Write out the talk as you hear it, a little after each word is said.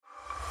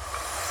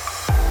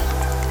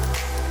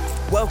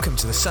Welcome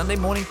to the Sunday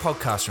morning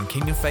podcast from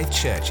Kingdom Faith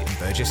Church in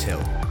Burgess Hill.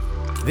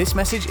 This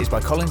message is by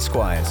Colin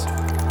Squires.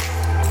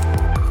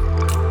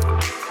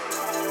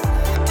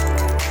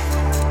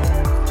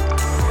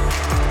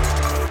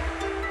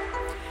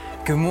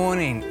 Good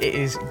morning. It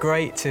is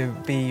great to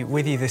be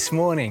with you this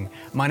morning.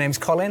 My name's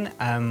Colin.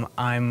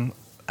 I'm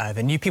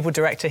the New People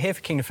Director here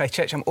for Kingdom Faith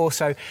Church. I'm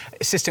also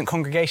Assistant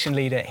Congregation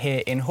Leader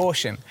here in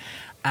Horsham.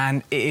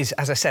 And it is,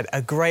 as I said,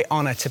 a great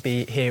honour to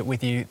be here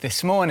with you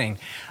this morning.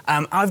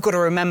 I've got to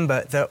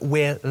remember that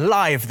we're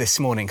live this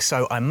morning,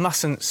 so I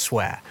mustn't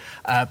swear.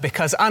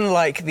 Because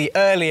unlike the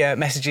earlier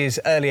messages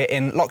earlier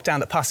in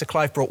lockdown that Pastor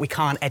Clive brought, we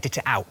can't edit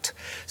it out.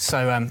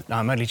 So, no,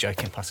 I'm only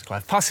joking, Pastor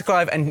Clive. Pastor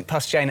Clive and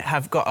Pastor Jane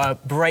have got a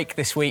break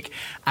this week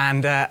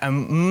and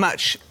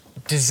much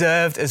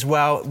deserved as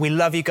well. We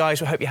love you guys.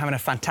 We hope you're having a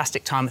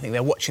fantastic time. I think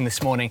they're watching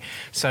this morning.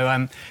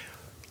 So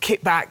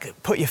kick back,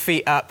 put your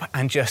feet up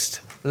and just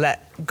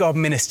let God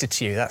minister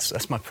to you.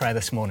 That's my prayer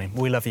this morning.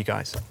 We love you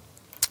guys.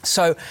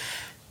 So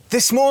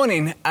this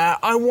morning,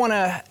 I want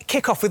to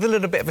kick off with a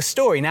little bit of a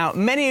story. Now,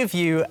 many of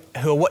you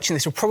who are watching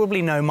this will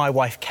probably know my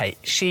wife, Kate.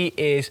 She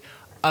is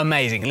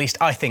amazing, at least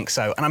I think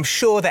so. And I'm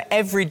sure that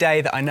every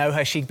day that I know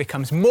her, she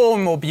becomes more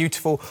and more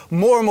beautiful,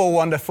 more and more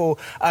wonderful,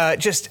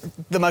 just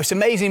the most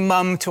amazing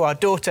mum to our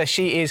daughter.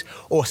 She is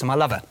awesome. I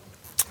love her.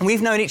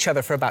 We've known each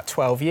other for about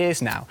 12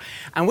 years now,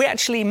 and we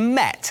actually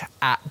met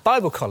at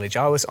Bible college.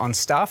 I was on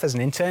staff as an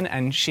intern,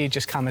 and she'd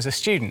just come as a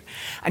student.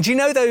 And do you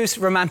know those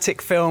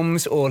romantic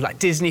films or like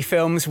Disney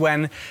films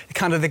when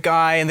kind of the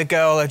guy and the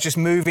girl are just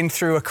moving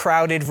through a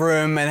crowded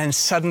room and then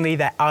suddenly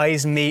their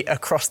eyes meet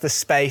across the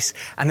space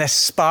and there's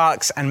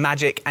sparks and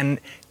magic and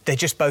they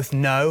just both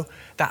know?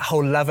 That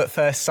whole love at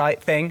first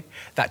sight thing,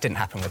 that didn't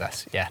happen with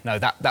us. Yeah, no,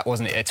 that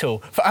wasn't it at all.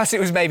 For us, it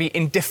was maybe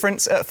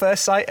indifference at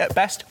first sight at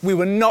best. We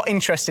were not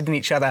interested in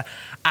each other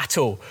at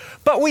all.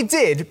 But we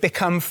did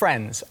become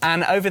friends.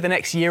 And over the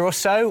next year or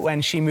so,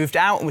 when she moved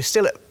out, and we're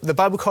still at the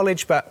Bible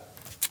college, but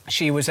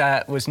she was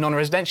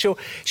non-residential.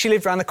 She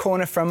lived around the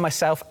corner from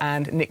myself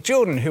and Nick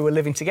Jordan, who were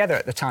living together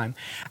at the time.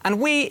 And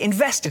we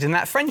invested in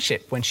that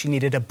friendship. When she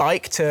needed a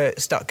bike to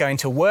start going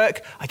to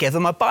work, I gave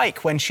them a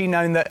bike. When she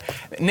known that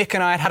Nick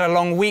and I had a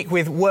long week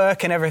with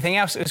work and everything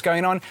else that was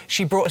going on,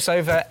 she brought us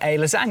over a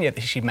lasagna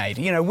that she'd made.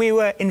 You know, we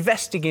were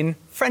investing in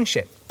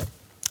friendship.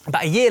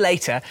 About a year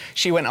later,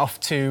 she went off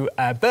to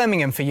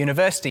Birmingham for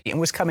university and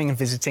was coming and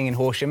visiting in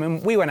Horsham,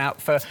 and we went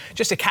out for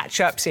just a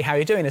catch-up, see how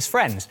you're doing as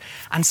friends.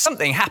 And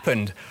something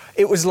happened.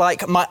 It was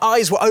like my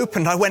eyes were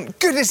opened. I went,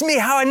 goodness me,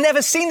 how I'd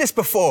never seen this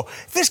before.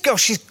 This girl,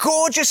 she's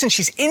gorgeous and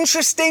she's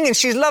interesting and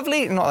she's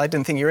lovely. Not that I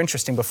didn't think you were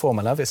interesting before,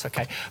 my love, it's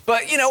okay.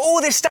 But, you know, all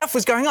this stuff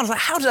was going on. I was like,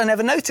 how did I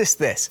never notice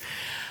this?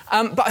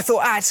 But I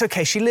thought, it's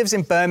okay. She lives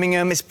in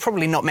Birmingham. It's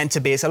probably not meant to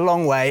be. It's a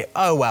long way.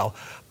 Oh, well.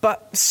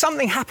 But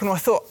something happened where I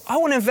thought, I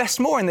want to invest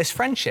more in this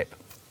friendship.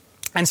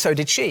 And so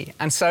did she.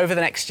 And so over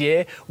the next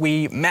year,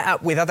 we met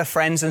up with other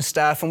friends and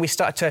stuff, and we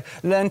started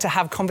to learn to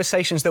have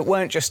conversations that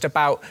weren't just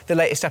about the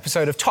latest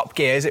episode of Top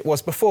Gear as it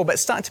was before, but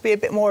started to be a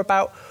bit more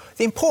about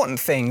the important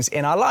things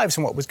in our lives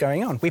and what was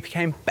going on. We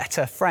became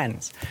better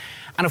friends.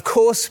 And of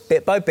course,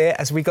 bit by bit,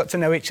 as we got to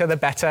know each other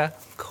better,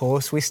 of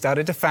course, we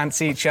started to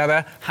fancy each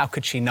other. How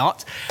could she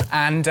not?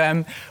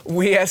 And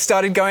we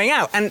started going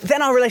out. And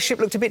then our relationship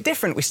looked a bit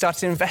different. We started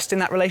to invest in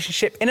that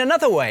relationship in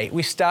another way.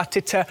 We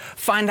started to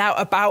find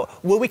out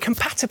about, were we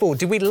compatible?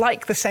 Did we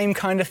like the same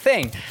kind of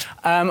thing?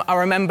 I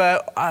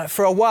remember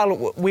for a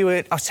while,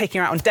 I was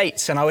taking her out on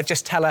dates, and I would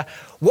just tell her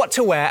what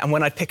to wear and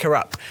when I'd pick her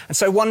up. And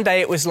so one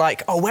day it was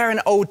like, wear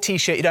an old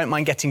T-shirt, you don't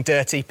mind getting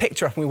dirty. Picked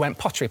her up and we went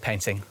pottery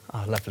painting.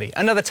 Oh, lovely.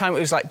 Another time it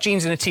was like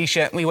jeans and a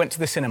T-shirt and we went to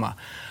the cinema.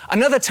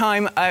 Another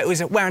time it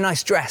was wear a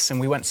nice dress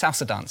and we went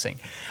salsa dancing.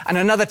 And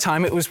another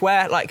time it was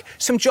wear like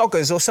some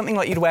joggers or something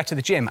like you'd wear to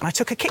the gym. And I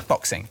took her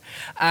kickboxing.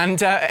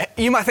 And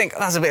you might think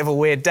that's a bit of a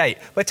weird date.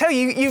 But I tell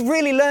you, you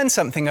really learn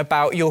something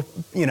about your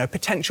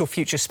potential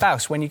future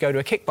spouse when you go to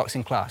a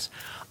kickboxing class.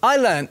 I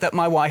learned that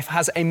my wife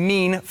has a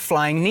mean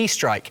flying knee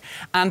strike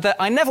and that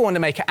I never want to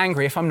make her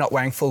angry if I'm not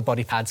wearing full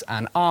body pads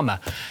and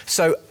armour.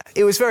 So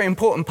it was a very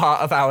important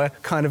part of our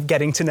kind of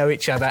getting to know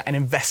each other and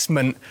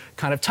investment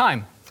kind of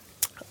time.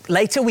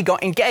 Later, we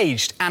got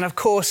engaged. And of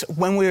course,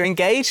 when we were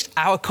engaged,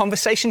 our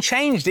conversation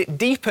changed. It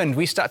deepened.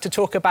 We started to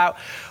talk about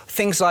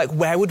things like,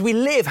 where would we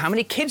live? How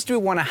many kids do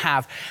we want to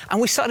have?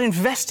 And we started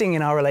investing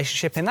in our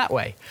relationship in that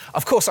way.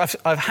 Of course,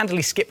 I've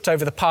handily skipped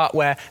over the part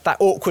where that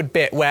awkward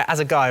bit where, as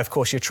a guy, of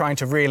course, you're trying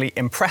to really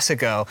impress a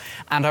girl.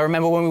 And I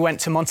remember when we went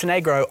to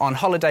Montenegro on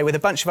holiday with a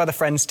bunch of other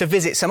friends to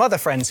visit some other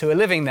friends who were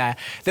living there,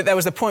 that there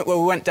was the point where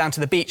we went down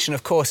to the beach and,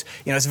 of course,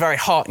 it's very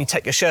hot and you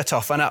take your shirt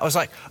off. And I was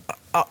like,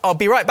 I'll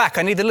be right back,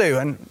 I need the loo,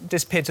 and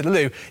disappeared to the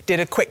loo, did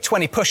a quick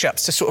 20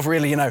 push-ups to sort of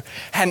really,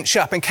 hench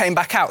up and came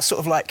back out sort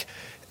of like,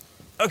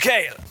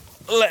 okay,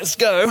 let's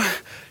go.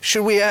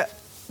 Should we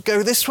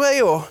go this way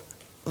or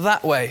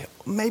that way?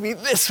 Maybe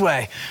this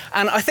way.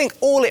 And I think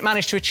all it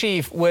managed to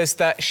achieve was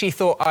that she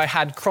thought I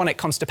had chronic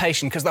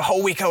constipation because the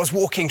whole week I was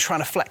walking trying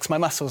to flex my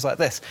muscles like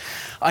this.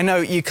 I know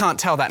you can't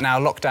tell that now,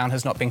 lockdown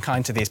has not been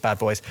kind to these bad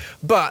boys,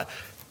 but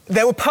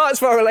there were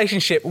parts of our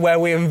relationship where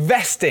we were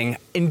investing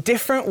in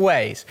different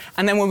ways.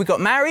 And then when we got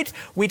married,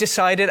 we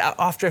decided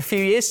after a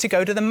few years to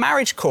go to the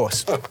marriage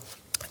course.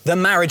 The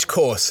marriage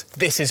course,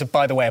 this is,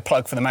 by the way, a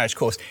plug for the marriage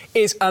course,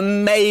 is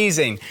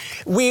amazing.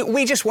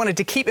 We just wanted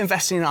to keep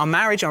investing in our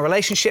marriage, our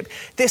relationship.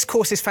 This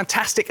course is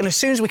fantastic. And as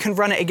soon as we can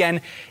run it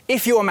again,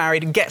 if you're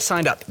married, get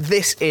signed up.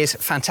 This is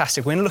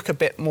fantastic. We're going to look a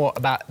bit more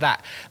about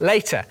that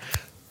later.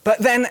 But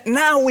then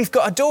now we've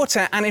got a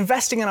daughter and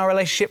investing in our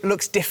relationship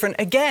looks different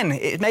again.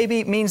 It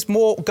maybe means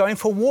more going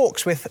for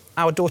walks with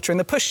our daughter in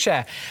the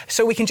pushchair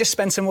so we can just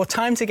spend some more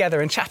time together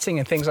and chatting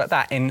and things like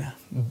that in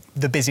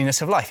the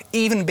busyness of life,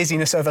 even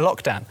busyness over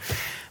lockdown.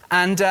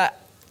 And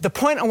the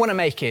point I want to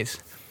make is,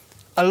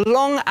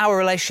 along our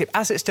relationship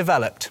as it's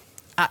developed,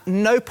 at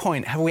no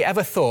point have we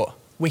ever thought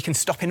we can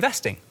stop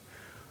investing.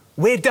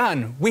 We're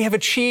done. We have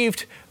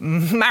achieved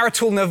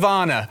marital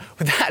nirvana.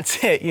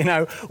 That's it,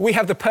 we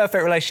have the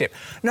perfect relationship.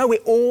 No, we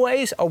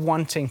always are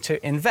wanting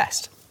to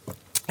invest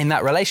in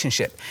that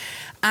relationship.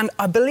 And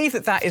I believe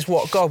that is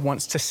what God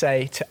wants to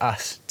say to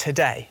us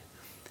today.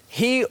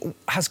 He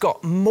has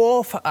got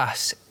more for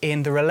us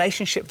in the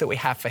relationship that we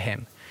have for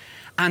him.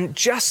 And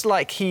just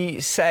like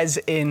he says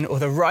or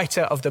the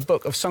writer of the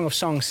book of Song of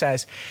Songs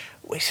says,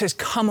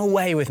 come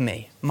away with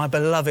me, my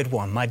beloved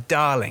one, my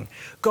darling.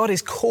 God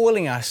is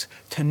calling us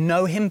to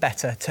know him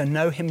better, to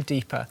know him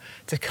deeper,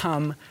 to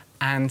come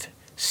and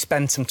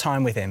spend some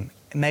time with him,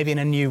 maybe in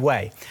a new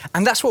way.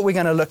 And that's what we're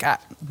going to look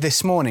at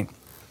this morning.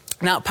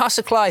 Now,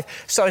 Pastor Clive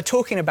started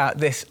talking about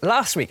this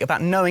last week,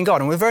 about knowing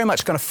God, and we're very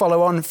much going to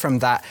follow on from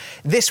that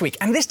this week.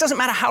 And this doesn't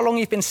matter how long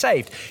you've been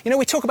saved.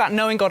 We talk about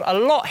knowing God a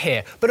lot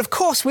here, but of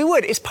course we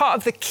would. It's part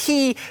of the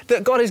key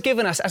that God has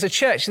given us as a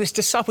church, this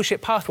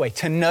discipleship pathway,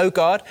 to know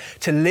God,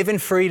 to live in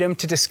freedom,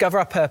 to discover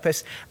our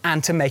purpose,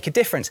 and to make a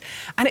difference.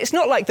 And it's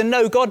not like the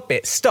know God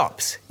bit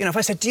stops. If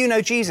I said, do you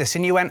know Jesus?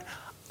 And you went,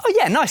 oh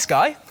yeah, nice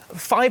guy.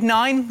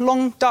 5'9",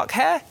 long dark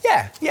hair?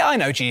 Yeah, I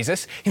know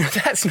Jesus.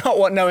 That's not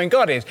what knowing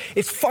God is.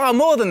 It's far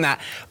more than that.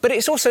 But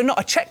it's also not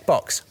a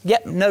checkbox.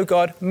 Yep, know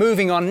God,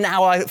 moving on.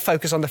 Now I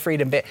focus on the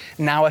freedom bit.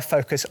 Now I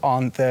focus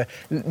on the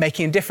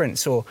making a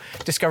difference or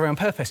discovering our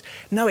purpose.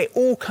 No, it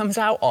all comes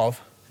out of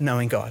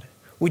knowing God.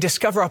 We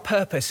discover our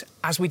purpose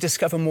as we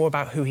discover more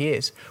about who he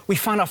is. We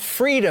find our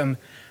freedom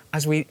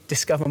as we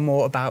discover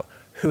more about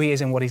who he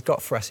is and what he's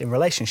got for us in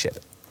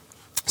relationship.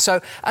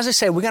 So, as I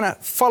say, we're going to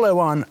follow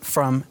on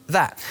from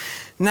that.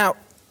 Now,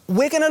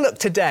 we're going to look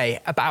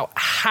today about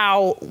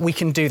how we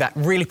can do that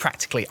really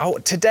practically.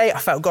 Today, I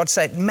felt God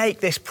said, make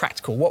this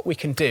practical, what we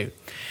can do.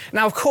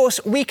 Now, of course,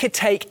 we could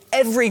take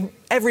every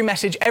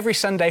message, every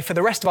Sunday for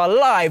the rest of our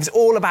lives,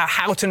 all about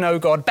how to know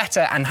God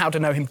better and how to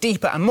know him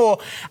deeper and more.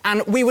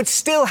 And we would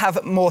still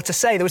have more to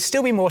say. There would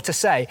still be more to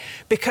say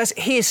because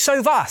he is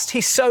so vast.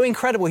 He's so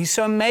incredible. He's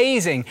so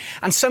amazing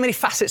and so many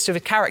facets of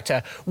his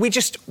character.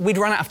 We'd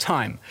run out of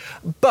time.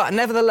 But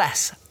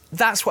nevertheless,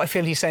 that's what I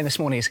feel he's saying this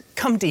morning is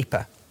come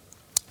deeper.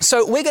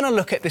 So we're going to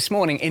look at this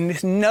morning in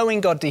this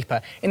knowing God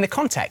deeper in the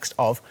context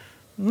of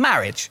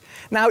marriage.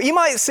 Now, you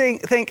might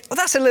think, well,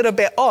 that's a little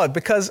bit odd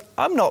because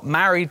I'm not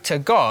married to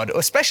God, or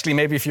especially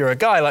maybe if you're a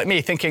guy like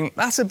me thinking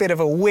that's a bit of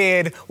a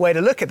weird way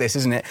to look at this,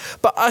 isn't it?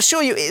 But I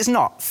assure you it's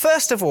not.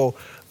 First of all,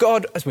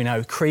 God, as we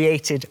know,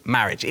 created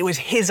marriage. It was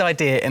his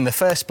idea in the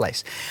first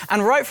place.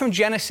 And right from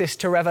Genesis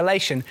to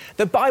Revelation,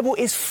 the Bible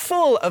is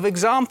full of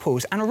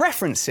examples and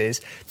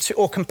references to,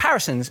 or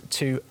comparisons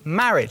to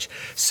marriage.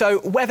 So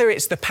whether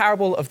it's the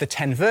parable of the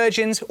 10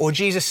 virgins, or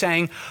Jesus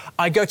saying,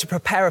 I go to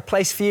prepare a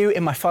place for you,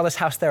 in my Father's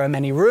house there are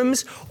many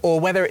rooms, or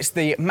whether it's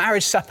the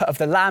marriage supper of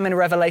the Lamb in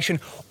Revelation,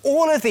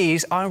 all of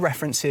these are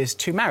references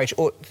to marriage,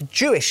 or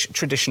Jewish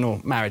traditional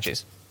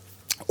marriages.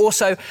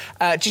 Also,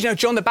 do you know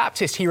John the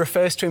Baptist, he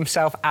refers to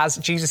himself as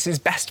Jesus'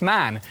 best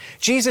man.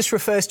 Jesus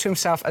refers to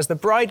himself as the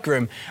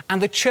bridegroom,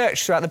 and the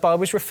church throughout the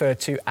Bible is referred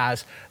to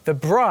as the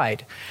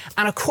bride.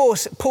 And of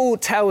course, Paul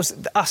tells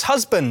us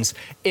husbands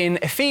in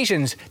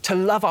Ephesians to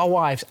love our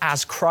wives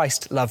as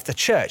Christ loved the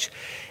church.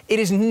 It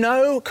is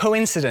no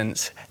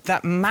coincidence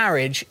that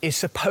marriage is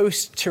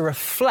supposed to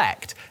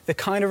reflect the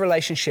kind of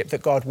relationship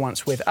that God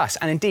wants with us.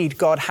 And indeed,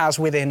 God has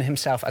within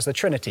himself as the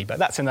Trinity, but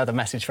that's another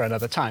message for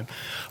another time.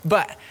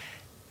 But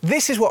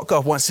this is what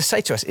God wants to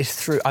say to us is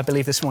through, I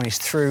believe this morning, is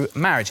through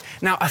marriage.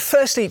 Now, I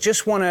firstly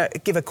just want to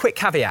give a quick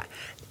caveat.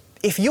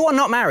 If you are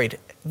not married,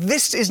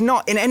 this is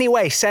not in any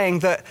way saying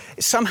that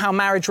somehow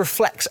marriage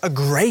reflects a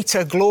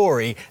greater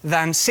glory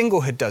than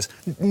singlehood does.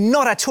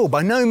 Not at all.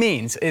 By no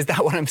means is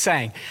that what I'm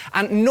saying.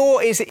 And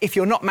nor is it if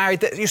you're not married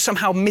that you're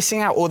somehow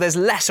missing out or there's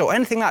less or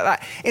anything like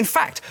that. In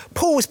fact,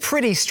 Paul was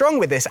pretty strong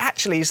with this.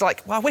 Actually, he's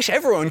like, well, I wish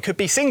everyone could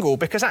be single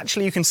because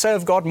actually you can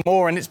serve God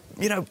more and it's,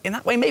 in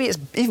that way, maybe it's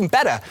even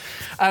better.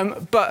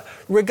 But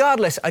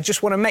regardless, I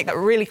just want to make that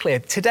really clear.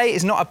 Today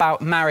is not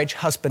about marriage,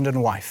 husband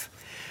and wife.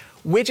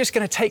 We're just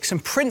going to take some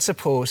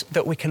principles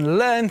that we can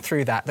learn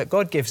through that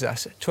God gives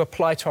us to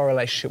apply to our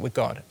relationship with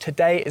God.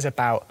 Today is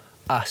about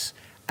us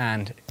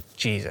and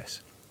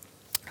Jesus.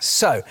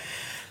 So,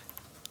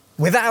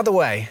 with that out of the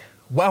way,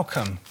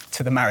 welcome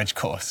to the marriage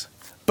course.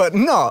 But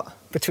not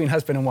between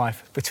husband and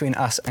wife, between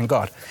us and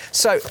God.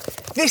 So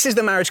this is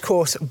the marriage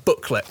course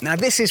booklet. Now,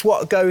 this is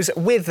what goes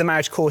with the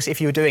marriage course if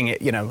you were doing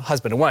it,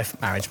 husband and wife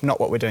marriage, not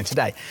what we're doing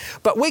today.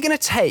 But we're going to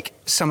take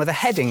some of the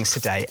headings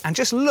today and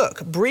just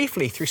look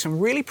briefly through some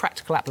really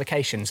practical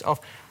applications of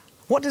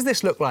what does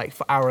this look like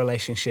for our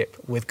relationship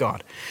with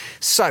God.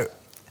 So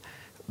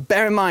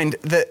bear in mind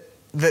that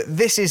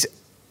this is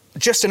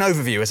just an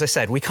overview. As I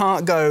said, we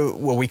can't go,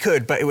 well, we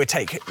could, but it would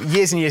take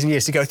years and years and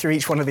years to go through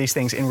each one of these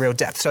things in real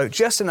depth. So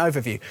just an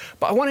overview.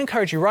 But I want to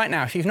encourage you right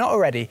now, if you've not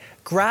already,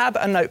 grab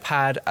a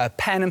notepad, a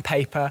pen and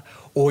paper,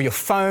 or your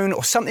phone,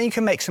 or something you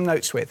can make some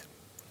notes with.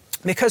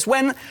 Because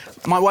when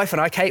my wife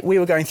and I, Kate, we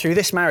were going through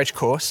this marriage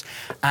course,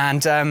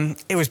 and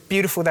it was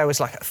beautiful. There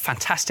was like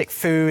fantastic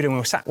food, and we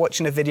were sat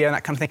watching a video and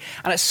that kind of thing.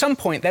 And at some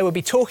point, they would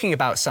be talking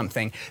about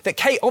something that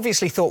Kate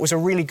obviously thought was a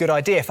really good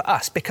idea for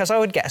us, because I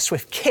would get a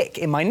swift kick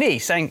in my knee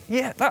saying,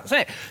 yeah, that's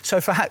it. So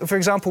for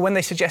example, when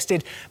they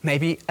suggested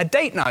maybe a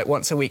date night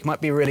once a week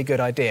might be a really good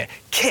idea.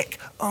 Kick.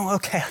 Oh,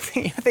 okay,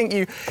 I think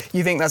you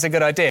think that's a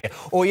good idea.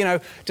 Or,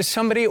 does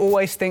somebody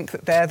always think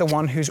that they're the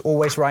one who's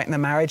always right in the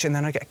marriage? And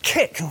then I get a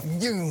kick.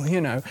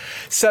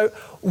 So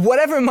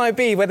whatever it might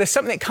be, where there's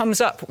something that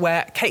comes up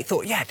where Kate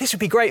thought, yeah, this would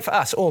be great for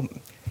us, or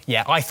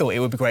yeah, I thought it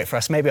would be great for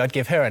us, maybe I'd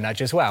give her a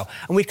nudge as well.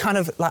 And we'd kind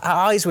of, like,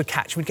 our eyes would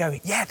catch, we'd go,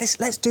 yeah,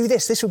 let's do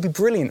this. This would be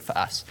brilliant for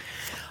us.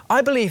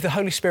 I believe the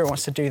Holy Spirit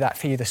wants to do that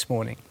for you this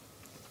morning.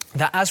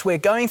 That as we're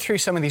going through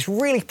some of these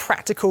really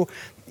practical,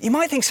 you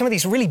might think some of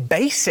these really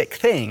basic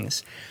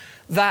things,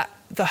 that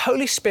the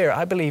Holy Spirit,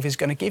 I believe, is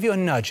going to give you a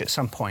nudge at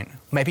some point,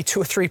 maybe 2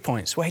 or 3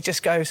 points, where he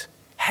just goes,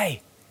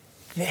 hey,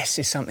 this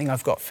is something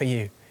I've got for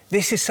you.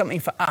 This is something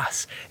for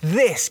us.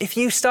 This, if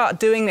you start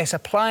doing this,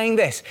 applying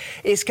this,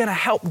 it's going to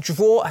help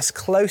draw us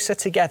closer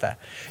together.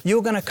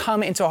 You're going to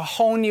come into a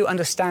whole new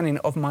understanding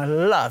of my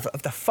love,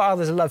 of the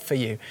Father's love for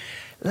you.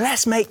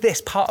 Let's make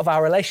this part of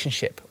our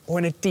relationship, or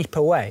in a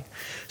deeper way.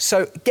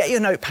 So get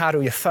your notepad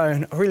or your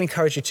phone. I really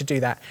encourage you to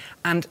do that.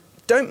 And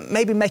don't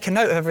maybe make a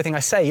note of everything I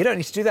say. You don't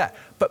need to do that.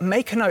 But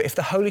make a note if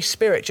the Holy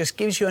Spirit just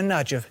gives you a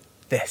nudge of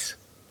this.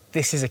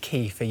 This is a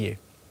key for you.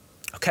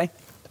 Okay?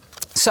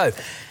 So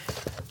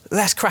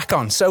let's crack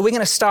on. So we're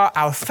going to start,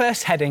 our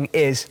first heading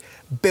is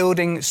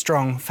building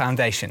strong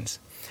foundations.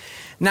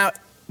 Now,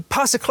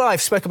 Pastor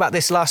Clive spoke about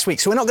this last week,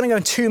 so we're not going to go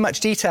in too much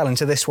detail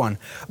into this one,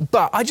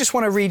 but I just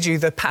want to read you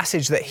the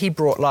passage that he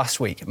brought last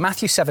week.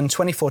 Matthew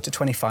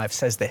 7:24-25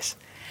 says this: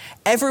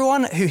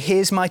 "Everyone who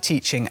hears my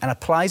teaching and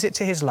applies it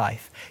to his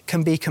life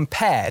can be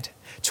compared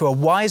to a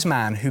wise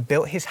man who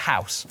built his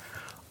house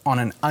on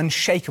an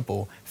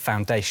unshakable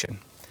foundation.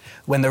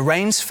 When the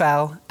rains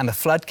fell and the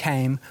flood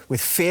came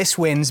with fierce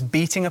winds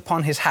beating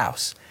upon his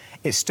house,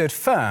 it stood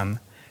firm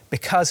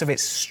because of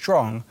its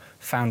strong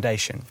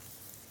foundation."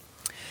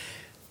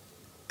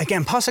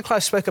 Again, Pastor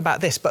Clive spoke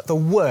about this, but the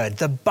Word,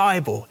 the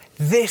Bible,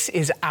 this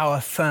is our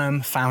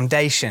firm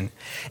foundation.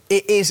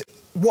 It's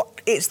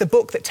the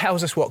book that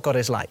tells us what God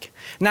is like.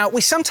 Now, we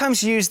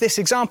sometimes use this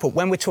example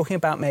when we're talking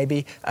about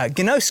maybe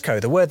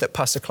gnosko, the word that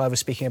Pastor Clive was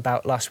speaking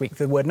about last week,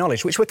 the word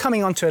knowledge, which we're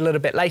coming on to a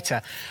little bit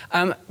later.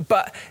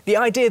 But the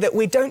idea that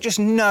we don't just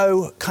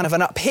know kind of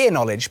an up-here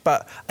knowledge,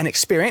 but an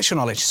experiential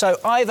knowledge. So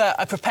either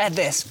I prepared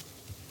this.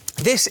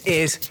 This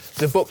is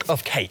the book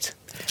of Kate.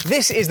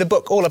 This is the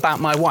book all about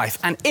my wife,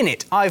 and in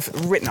it I've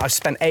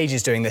spent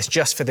ages doing this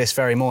just for this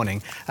very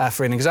morning,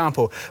 for an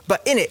example,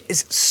 but in it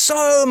is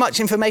so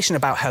much information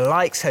about her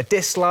likes, her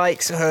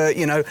dislikes,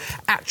 her,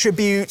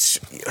 attributes,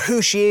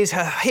 who she is,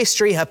 her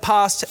history, her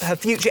past, her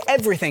future,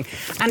 everything.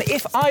 And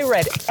if I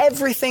read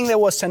everything there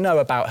was to know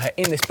about her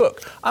in this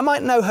book, I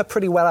might know her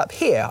pretty well up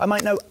here. I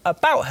might know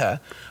about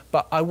her,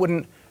 but I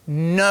wouldn't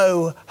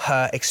know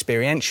her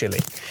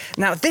experientially.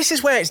 Now, this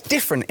is where it's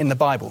different in the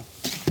Bible.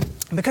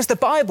 Because the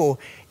Bible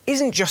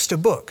isn't just a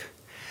book.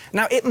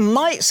 Now, it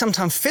might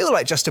sometimes feel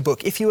like just a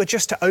book if you were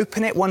just to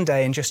open it one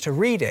day and just to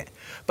read it.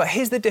 But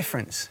here's the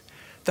difference.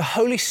 The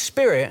Holy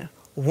Spirit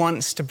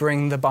wants to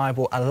bring the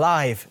Bible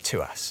alive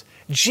to us.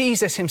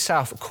 Jesus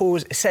himself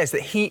says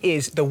that he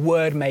is the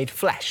Word made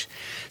flesh.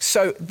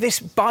 So this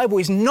Bible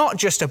is not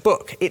just a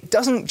book. It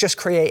doesn't just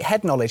create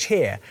head knowledge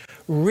here.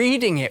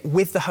 Reading it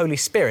with the Holy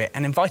Spirit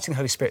and inviting the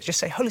Holy Spirit, just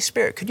say, Holy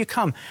Spirit, could you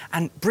come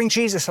and bring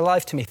Jesus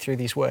alive to me through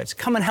these words?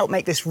 Come and help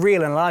make this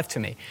real and alive to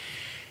me.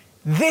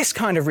 This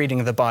kind of reading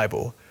of the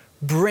Bible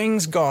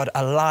brings God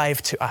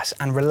alive to us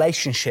and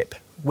relationship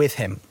with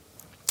him.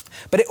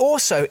 But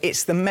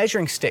it's the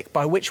measuring stick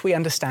by which we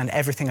understand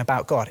everything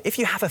about God. If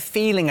you have a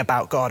feeling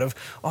about God of,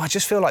 I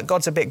just feel like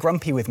God's a bit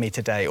grumpy with me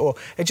today, or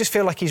I just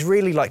feel like he's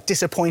really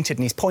disappointed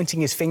and he's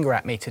pointing his finger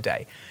at me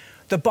today.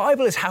 The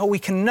Bible is how we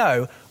can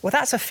know,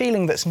 that's a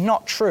feeling that's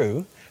not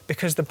true,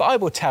 because the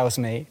Bible tells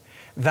me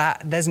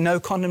that there's no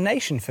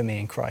condemnation for me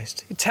in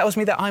Christ. It tells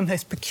me that I'm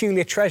his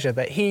peculiar treasure,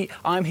 that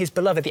I'm his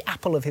beloved, the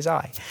apple of his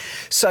eye.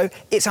 So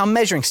it's our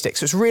measuring stick,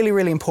 so it's really,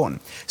 really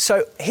important.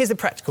 So here's the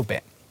practical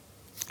bit.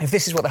 If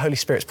this is what the Holy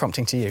Spirit's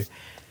prompting to you,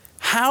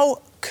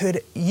 how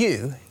could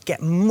you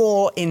get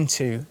more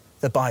into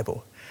the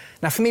Bible?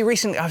 Now, for me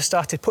recently, I've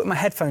started putting my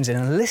headphones in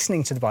and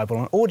listening to the Bible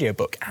on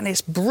audiobook, and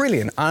it's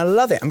brilliant. I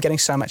love it. I'm getting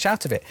so much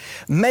out of it.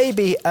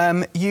 Maybe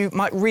you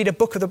might read a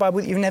book of the Bible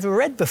that you've never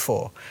read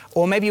before,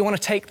 or maybe you want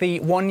to take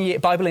the 1 year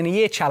Bible in a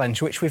year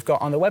challenge, which we've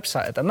got on the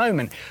website at the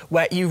moment,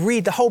 where you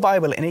read the whole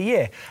Bible in a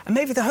year. And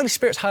maybe the Holy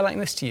Spirit's highlighting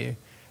this to you.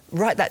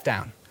 Write that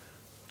down.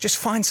 Just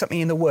find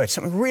something in the Word,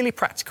 something really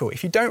practical.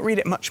 If you don't read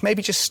it much,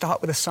 maybe just start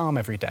with a psalm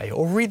every day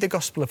or read the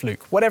Gospel of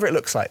Luke, whatever it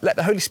looks like. Let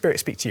the Holy Spirit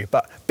speak to you.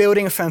 But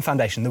building a firm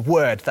foundation, the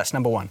Word, that's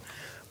number one.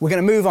 We're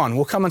going to move on.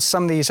 We'll come on to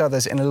some of these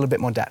others in a little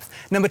bit more depth.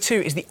 Number two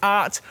is the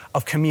art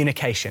of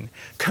communication.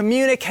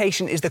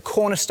 Communication is the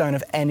cornerstone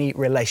of any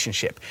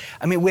relationship.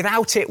 I mean,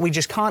 without it, we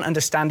just can't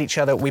understand each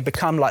other. We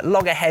become like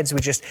loggerheads. We're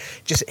just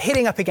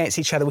hitting up against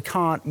each other. We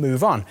can't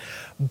move on.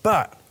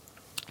 But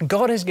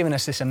God has given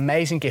us this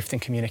amazing gift in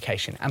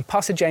communication. And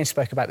Pastor Jane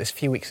spoke about this a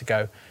few weeks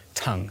ago,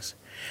 tongues.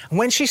 And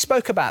when she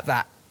spoke about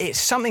that, it's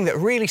something that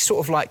really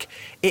sort of like,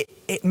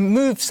 it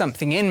moved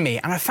something in me.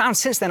 And I found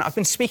since then, I've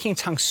been speaking in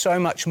tongues so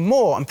much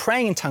more and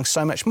praying in tongues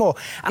so much more.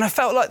 And I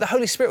felt like the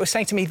Holy Spirit was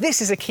saying to me, this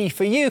is a key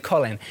for you,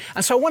 Colin.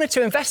 And so I wanted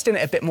to invest in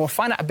it a bit more,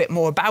 find out a bit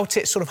more about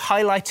it, sort of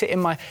highlight it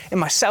in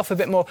myself a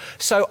bit more.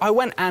 So I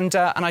went and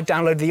I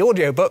downloaded the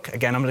audiobook.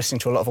 Again, I'm listening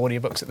to a lot of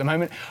audiobooks at the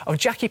moment, of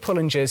Jackie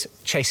Pullinger's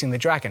Chasing the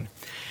Dragon.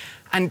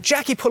 And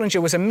Jackie Pullinger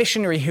was a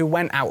missionary who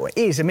went out, or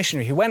is a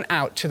missionary who went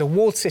out to the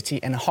walled city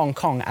in Hong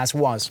Kong, as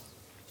was,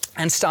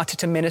 and started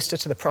to minister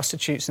to the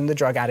prostitutes and the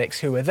drug addicts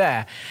who were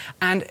there.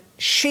 And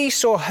she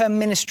saw her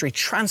ministry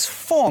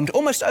transformed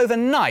almost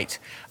overnight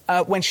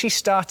when she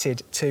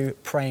started to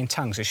pray in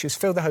tongues. So she was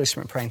filled with the Holy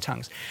Spirit and praying in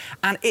tongues.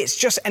 And it's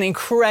just an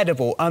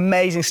incredible,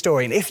 amazing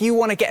story. And if you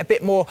want to get a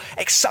bit more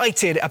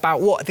excited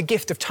about what the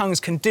gift of tongues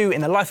can do in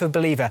the life of a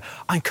believer,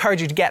 I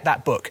encourage you to get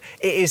that book.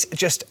 It is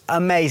just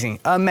amazing,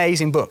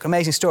 amazing book,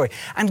 amazing story.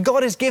 And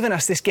God has given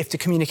us this gift to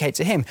communicate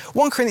to him.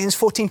 1 Corinthians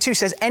 14:2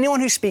 says, anyone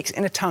who speaks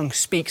in a tongue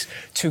speaks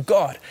to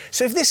God.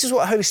 So if this is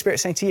what the Holy Spirit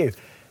is saying to you,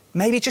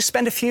 maybe just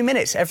spend a few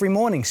minutes every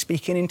morning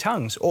speaking in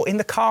tongues, or in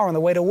the car on the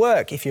way to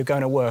work if you're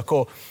going to work,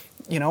 or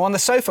on the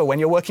sofa when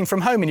you're working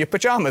from home in your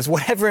pajamas,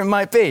 whatever it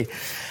might be.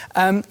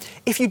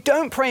 If you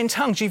don't pray in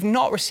tongues, you've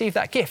not received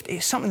that gift.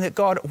 It's something that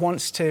God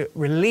wants to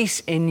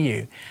release in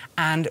you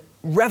and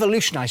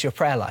revolutionize your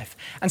prayer life.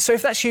 And so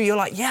if that's you, you're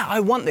like, yeah,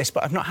 I want this,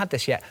 but I've not had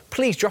this yet.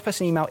 Please drop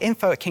us an email,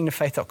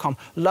 info@kingdomfaith.com.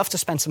 Love to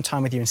spend some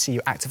time with you and see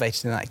you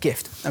activated in that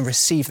gift and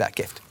receive that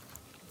gift.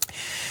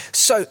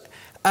 So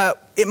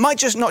it might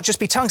just not just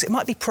be tongues, it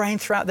might be praying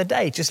throughout the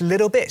day, just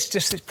little bits,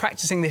 just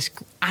practicing this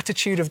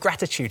attitude of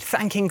gratitude,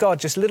 thanking God,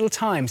 just little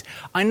times.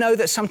 I know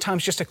that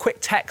sometimes just a quick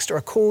text or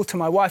a call to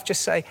my wife,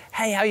 just say,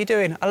 hey, how you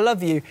doing? I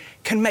love you,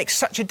 can make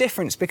such a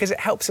difference because it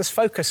helps us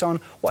focus on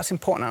what's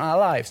important in our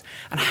lives.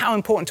 And how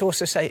important to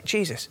also say,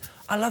 Jesus,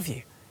 I love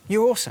you,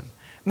 you're awesome.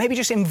 Maybe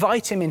just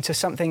invite him into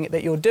something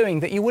that you're doing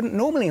that you wouldn't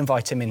normally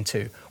invite him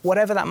into,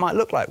 whatever that might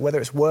look like, whether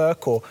it's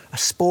work or a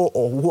sport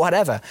or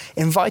whatever,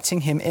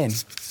 inviting him in.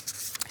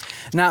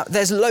 Now,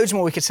 there's loads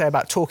more we could say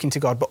about talking to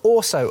God, but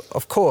also,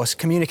 of course,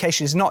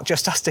 communication is not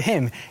just us to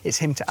him, it's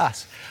him to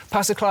us.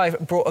 Pastor Clive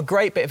brought a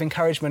great bit of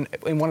encouragement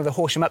in one of the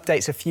Horsham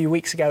updates a few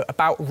weeks ago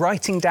about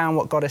writing down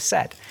what God has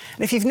said.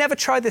 And if you've never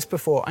tried this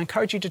before, I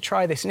encourage you to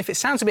try this. And if it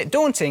sounds a bit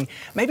daunting,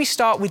 maybe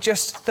start with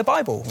just the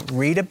Bible.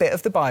 Read a bit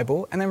of the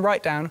Bible and then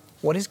write down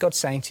what is God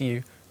saying to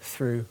you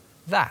through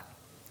that.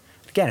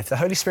 Again, if the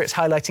Holy Spirit's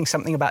highlighting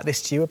something about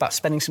this to you, about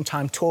spending some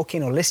time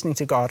talking or listening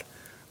to God,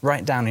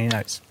 write it down in your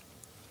notes.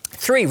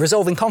 3,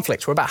 resolving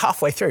conflict. We're about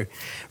halfway through.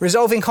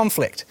 Resolving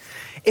conflict.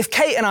 If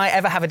Kate and I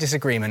ever have a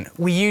disagreement,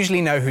 we usually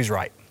know who's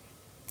right.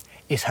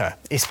 It's her.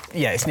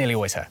 It's nearly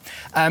always her.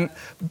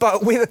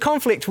 But with a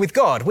conflict with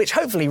God, which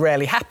hopefully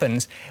rarely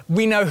happens,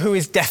 we know who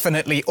is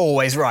definitely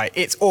always right.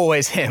 It's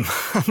always him.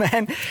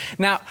 Amen.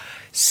 Now,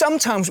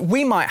 sometimes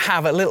we might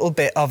have a little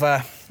bit of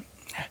a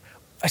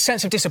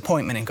sense of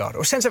disappointment in God,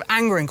 or a sense of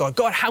anger in God.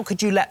 God, how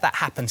could you let that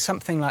happen?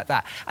 Something like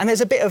that. And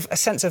there's a bit of a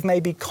sense of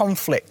maybe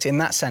conflict in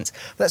that sense.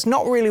 That's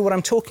not really what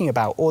I'm talking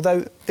about,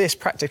 although this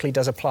practically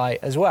does apply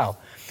as well.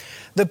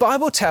 The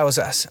Bible tells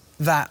us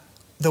that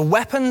the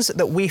weapons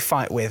that we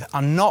fight with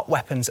are not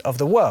weapons of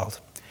the world.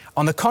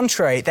 On the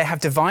contrary, they have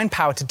divine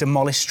power to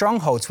demolish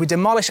strongholds. We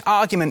demolish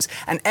arguments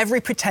and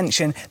every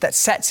pretension that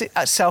sets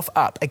itself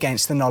up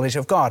against the knowledge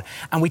of God.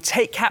 And we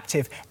take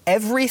captive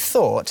every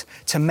thought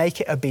to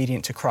make it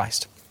obedient to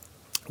Christ.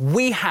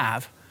 We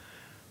have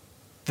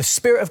the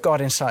Spirit of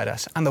God inside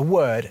us and the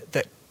Word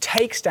that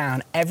takes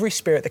down every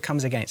spirit that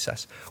comes against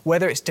us,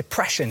 whether it's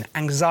depression,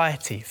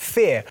 anxiety,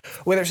 fear,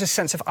 whether it's a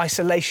sense of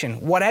isolation,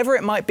 whatever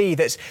it might be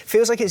that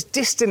feels like it's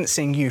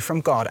distancing you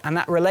from God and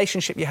that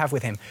relationship you have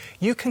with him.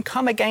 You can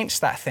come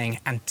against that thing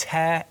and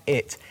tear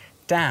it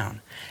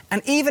down.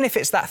 And even if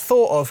it's that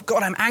thought of,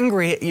 God, I'm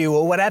angry at you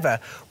or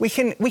whatever, we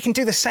can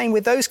do the same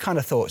with those kind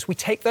of thoughts. We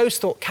take those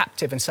thoughts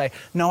captive and say,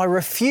 no, I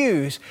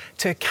refuse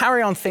to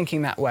carry on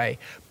thinking that way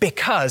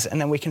because,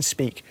 and then we can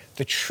speak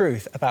the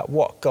truth about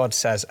what God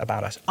says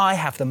about us. I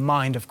have the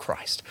mind of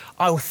Christ.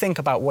 I will think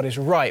about what is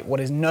right, what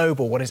is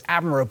noble, what is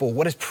admirable,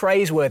 what is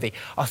praiseworthy.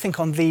 I'll think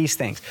on these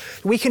things.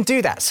 We can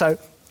do that. So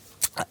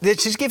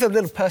To give a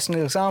little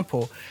personal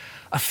example,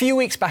 a few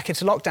weeks back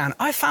into lockdown,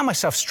 I found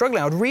myself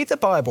struggling. I would read the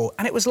Bible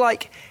and it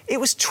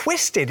was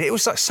twisted. It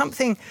was like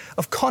something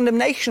of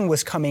condemnation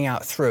was coming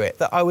out through it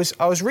that I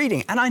was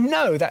reading. And I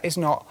know that is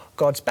not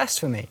God's best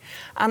for me.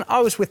 And I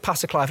was with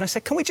Pastor Clive and I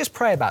said, can we just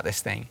pray about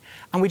this thing?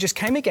 And we just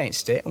came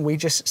against it and we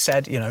just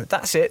said,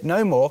 that's it,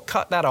 no more,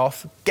 cut that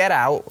off, get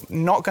out,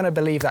 not going to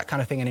believe that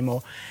kind of thing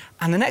anymore.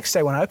 And the next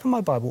day when I opened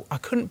my Bible, I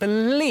couldn't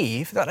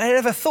believe that I had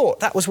ever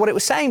thought that was what it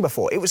was saying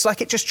before. It was like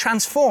it just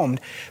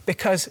transformed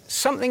because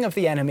something of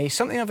the enemy,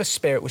 something of a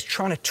spirit was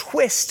trying to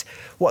twist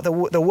what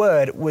the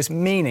word was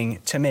meaning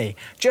to me.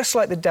 Just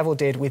like the devil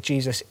did with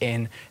Jesus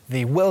in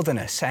the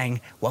wilderness,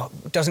 saying, well,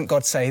 doesn't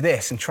God say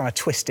this? And trying to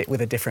twist it with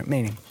a different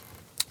meaning.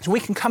 So we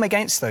can come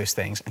against those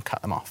things and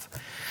cut them off.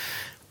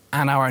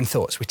 And our own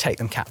thoughts, we take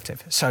them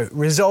captive. So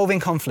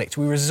resolving conflict,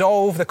 we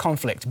resolve the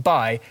conflict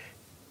by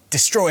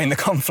destroying the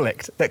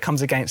conflict that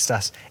comes against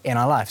us in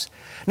our lives.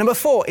 Number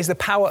 4 is the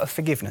power of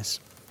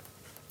forgiveness.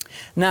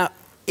 Now,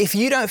 if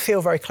you don't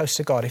feel very close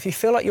to God, if you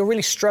feel like you're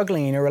really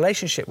struggling in a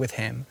relationship with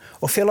him,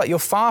 or feel like you're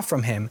far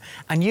from him,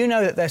 and you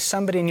know that there's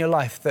somebody in your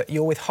life that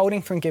you're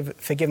withholding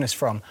forgiveness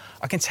from,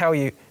 I can tell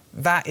you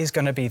that is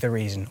going to be the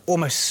reason.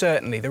 Almost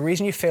certainly, the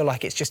reason you feel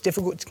like it's just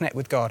difficult to connect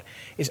with God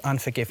is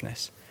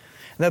unforgiveness.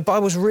 The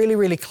Bible's really,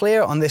 really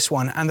clear on this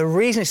one. And the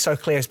reason it's so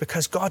clear is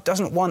because God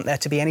doesn't want there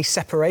to be any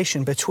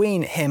separation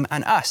between him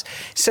and us.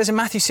 It says in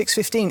Matthew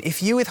 6:15,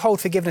 if you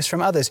withhold forgiveness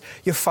from others,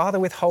 your Father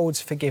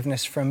withholds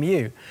forgiveness from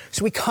you.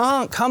 So we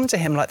can't come to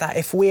him like that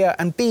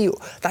and be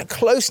that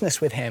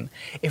closeness with him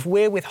if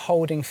we're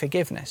withholding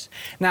forgiveness.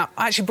 Now,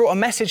 I actually brought a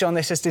message on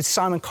this, as did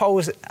Simon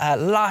Coles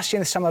last year,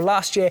 in the summer of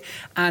last year.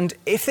 And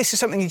if this is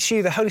something that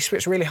you, the Holy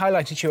Spirit's really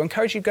highlighted to you, I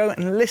encourage you to go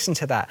and listen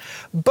to that.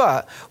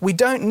 But we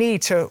don't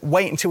need to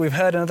wait until we've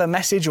heard another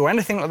message or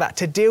anything like that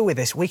to deal with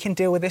this. We can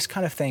deal with this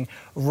kind of thing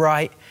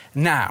right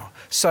now.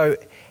 So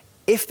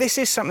if this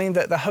is something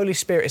that the Holy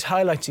Spirit is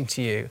highlighting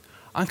to you,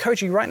 I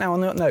encourage you right now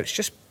on the notes,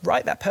 just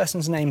write that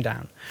person's name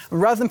down.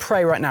 And rather than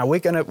pray right now,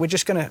 we're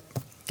just going to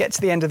get to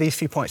the end of these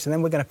few points and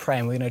then we're going to pray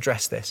and we're going to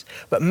address this.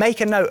 But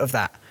make a note of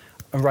that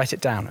and write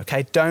it down,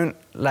 okay? Don't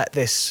let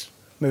this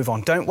move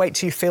on. Don't wait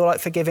till you feel like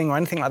forgiving or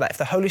anything like that. If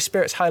the Holy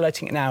Spirit's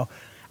highlighting it now,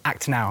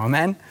 act now,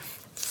 amen?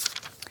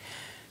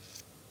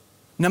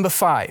 Number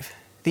 5.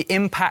 The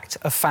impact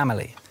of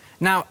family.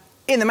 Now,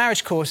 in the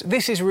marriage course,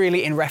 this is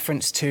really in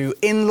reference to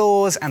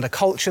in-laws and the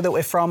culture that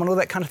we're from and all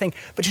that kind of thing.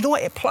 But you know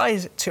what? It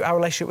applies to our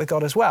relationship with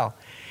God as well.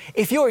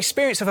 If your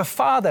experience of a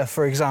father,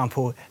 for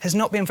example, has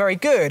not been very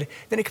good,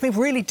 then it can be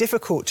really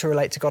difficult to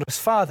relate to God as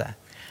Father.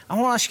 I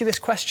want to ask you this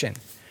question.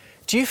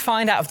 Do you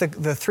find out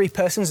of the 3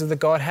 persons of the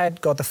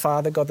Godhead, God the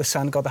Father, God the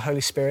Son, God the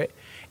Holy Spirit,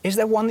 is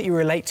there one that you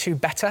relate to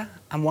better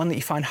and one that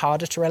you find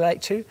harder to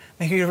relate to?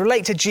 Maybe you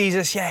relate to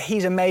Jesus, yeah,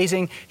 he's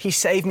amazing, he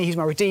saved me, he's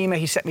my Redeemer,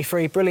 he set me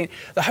free, brilliant.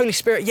 The Holy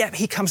Spirit, yeah,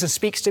 he comes and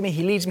speaks to me,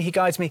 he leads me, he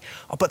guides me.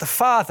 Oh, but the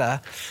Father,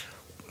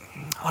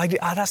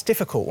 that's a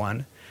difficult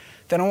one.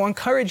 Then I want to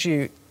encourage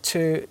you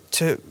to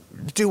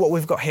do what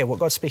we've got here, what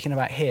God's speaking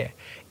about here,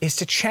 is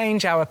to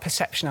change our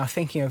perception, our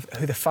thinking of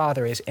who the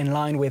Father is in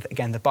line with,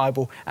 again, the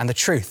Bible and the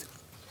truth.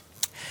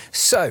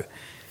 So,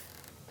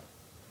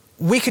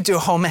 we could do a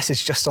whole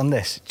message just on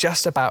this,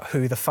 just about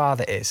who the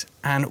Father is.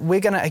 And we're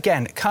going to,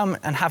 again, come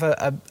and have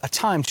a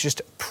time to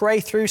just pray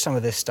through some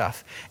of this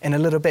stuff in a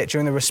little bit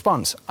during the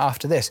response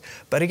after this.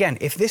 But again,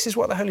 if this is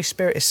what the Holy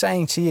Spirit is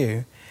saying to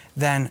you,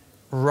 then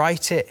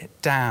write it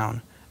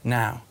down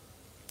now.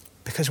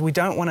 Because we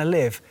don't want to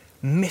live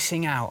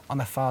missing out on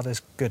the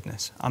Father's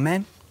goodness.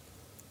 Amen?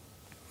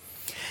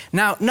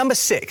 Now, number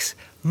 6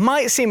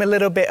 might seem a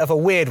little bit of a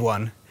weird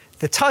one.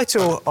 The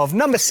title of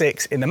number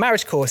 6 in the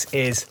marriage course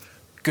is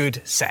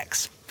Good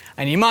Sex.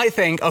 And you might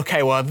think,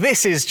 okay, well,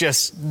 this is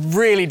just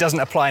really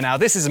doesn't apply now.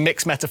 This is a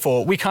mixed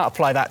metaphor. We can't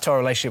apply that to our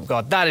relationship with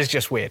God. That is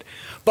just weird.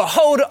 But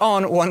hold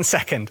on 1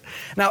 second.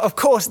 Now, of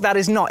course, that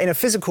is not in a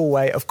physical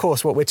way, of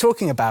course, what we're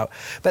talking about.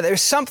 But there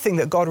is something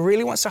that God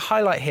really wants to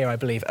highlight here, I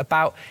believe,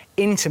 about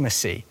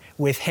intimacy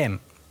with him.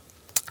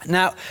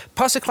 Now,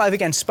 Pastor Clive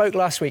again spoke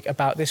last week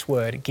about this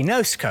word,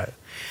 ginosko.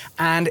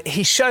 And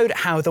he showed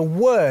how the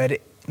word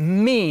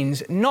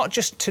means not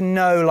just to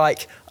know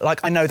like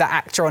I know that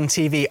actor on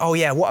TV, oh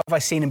yeah, what have I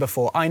seen him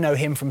before? I know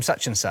him from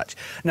such and such.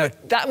 No,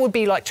 that would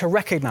be like to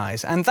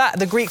recognize. And that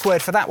the Greek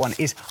word for that one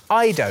is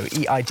eido,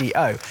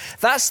 E-I-D-O.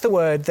 That's the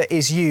word that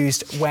is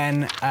used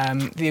when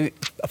the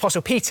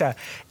Apostle Peter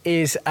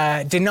is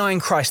denying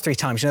Christ 3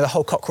 times. You know, the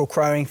whole cockerel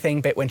crowing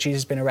thing bit when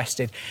Jesus has been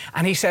arrested.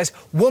 And he says,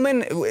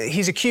 woman,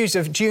 he's accused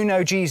of, do you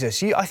know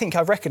Jesus? I think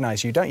I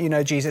recognize you. Don't you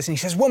know Jesus? And he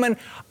says, woman,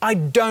 I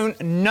don't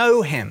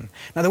know him.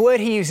 Now, the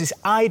word he uses,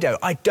 eido,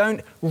 I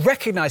don't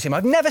recognize him.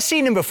 I've never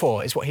seen him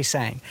before, is what he's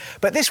saying.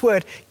 But this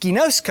word,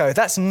 ginosko,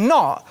 that's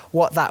not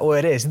what that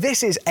word is.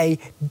 This is a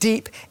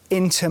deep,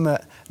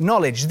 intimate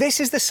knowledge. This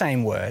is the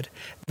same word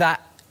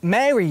that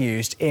Mary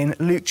used in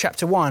Luke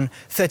chapter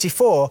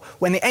 1:34,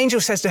 when the angel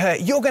says to her,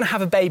 you're going to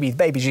have a baby, the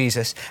baby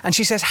Jesus. And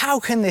she says,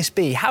 how can this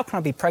be? How can I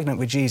be pregnant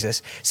with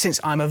Jesus since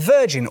I'm a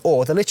virgin?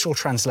 Or the literal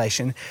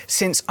translation,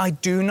 since I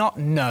do not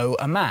know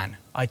a man.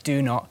 I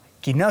do not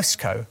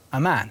ginosko a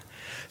man.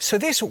 So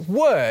this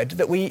word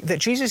that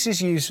Jesus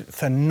has used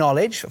for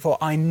knowledge, for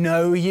I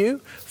know you,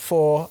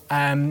 for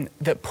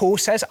that Paul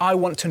says, I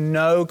want to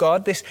know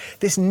God,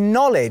 this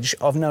knowledge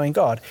of knowing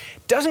God,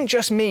 doesn't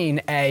just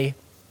mean I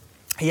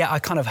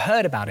kind of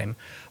heard about him,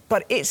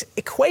 but it's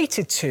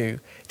equated to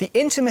the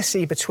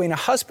intimacy between a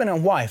husband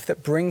and wife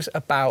that brings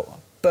about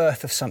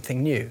birth of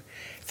something new.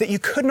 That you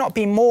could not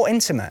be more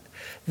intimate.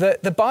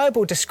 The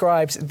Bible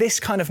describes this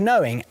kind of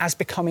knowing as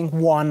becoming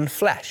one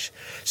flesh.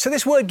 So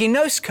this word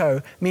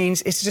ginosko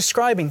means it's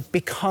describing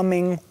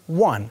becoming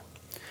one.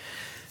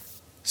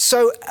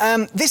 So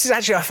this is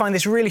actually, I find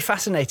this really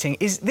fascinating,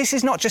 this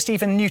is not just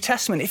even New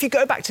Testament. If you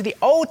go back to the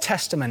Old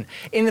Testament,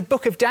 in the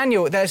book of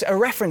Daniel, there's a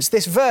reference,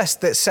 this verse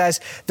that says,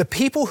 the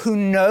people who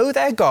know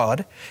their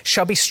God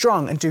shall be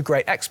strong and do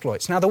great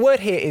exploits. Now the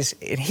word here is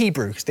in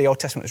Hebrew, because the Old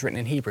Testament was written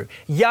in Hebrew,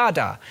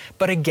 yada.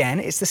 But again,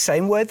 it's the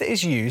same word that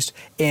is used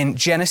in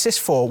Genesis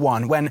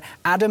 4:1. When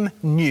Adam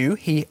knew,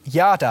 he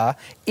yada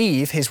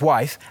Eve, his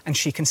wife, and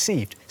she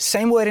conceived.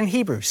 Same word in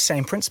Hebrew,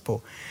 same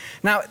principle.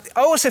 Now,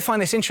 I also find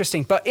this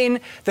interesting, but in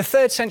the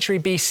 3rd century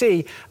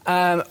BC,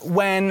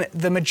 when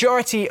the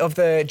majority of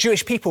the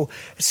Jewish people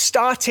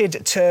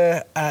started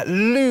to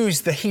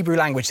lose the Hebrew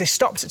language, they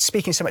stopped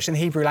speaking so much in the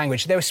Hebrew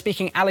language, they were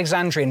speaking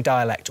Alexandrian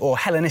dialect or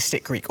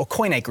Hellenistic Greek or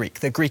Koine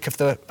Greek, the Greek of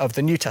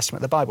the New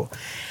Testament, the Bible.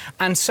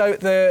 And so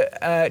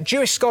the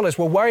Jewish scholars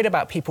were worried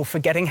about people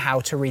forgetting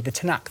how to read the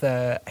Tanakh,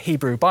 the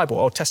Hebrew Bible,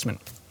 Old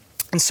Testament.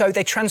 And so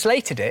they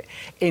translated it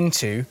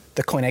into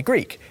the Koine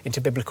Greek, into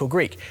Biblical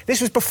Greek.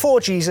 This was before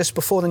Jesus,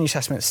 before the New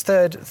Testament, it's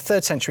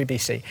 3rd century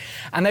BC.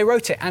 And they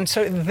wrote it. And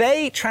so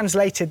they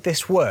translated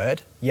this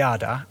word,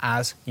 yada,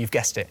 as, you've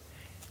guessed it,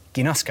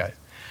 ginosko.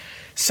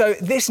 So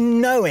this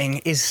knowing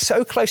is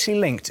so closely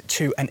linked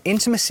to an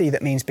intimacy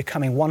that means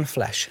becoming one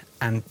flesh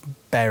and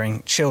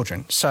bearing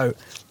children. So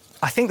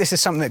I think this is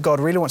something that God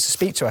really wants to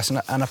speak to us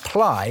and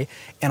apply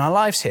in our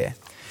lives here.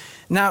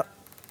 Now,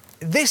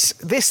 this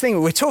thing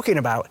that we're talking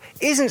about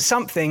isn't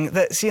something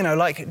that's,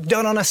 like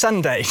done on a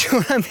Sunday. Do you know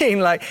what I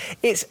mean? Like,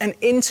 it's an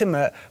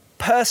intimate,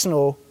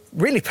 personal,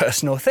 really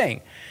personal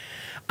thing.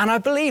 And I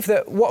believe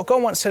that what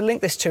God wants to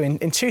link this to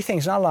in two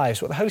things in our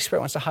lives, what the Holy Spirit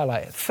wants to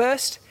highlight.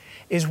 First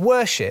is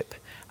worship,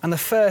 and the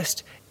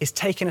first is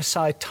taking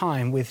aside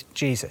time with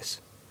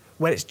Jesus,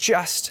 where it's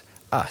just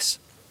us.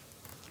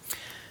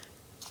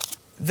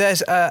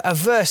 There's a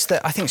verse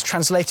that I think is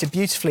translated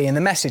beautifully in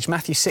the Message,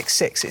 Matthew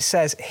 6:6. It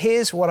says,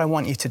 here's what I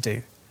want you to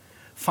do.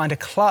 Find a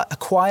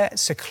quiet,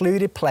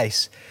 secluded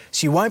place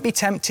so you won't be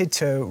tempted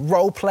to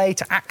role play,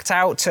 to act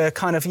out, to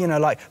kind of,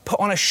 put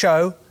on a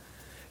show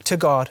to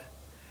God,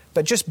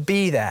 but just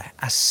be there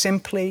as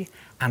simply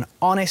and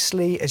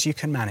honestly as you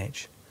can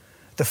manage.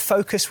 The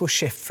focus will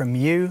shift from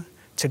you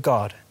to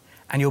God,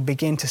 and you'll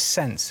begin to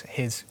sense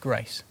his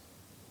grace.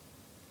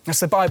 That's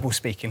the Bible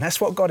speaking. That's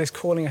what God is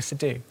calling us to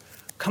do.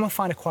 Come and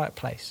find a quiet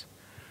place.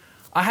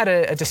 I had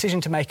a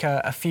decision to make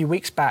a few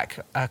weeks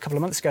back, a couple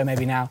of months ago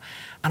maybe now,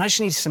 and I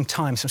just needed some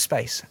time, some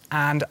space.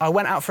 And I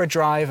went out for a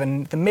drive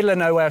in the middle of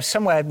nowhere,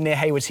 somewhere near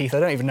Haywards Heath. I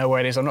don't even know where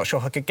it is. I'm not sure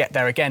if I could get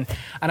there again.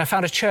 And I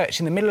found a church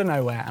in the middle of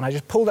nowhere, and I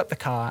just pulled up the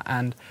car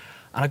and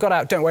I got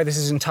out. Don't worry, this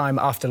is in time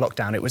after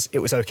lockdown. It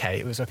was okay.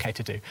 It was okay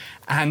to do.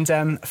 And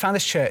found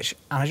this church,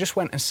 and I just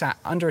went and sat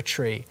under a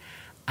tree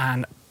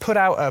and put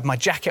out my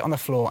jacket on the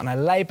floor, and I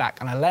lay back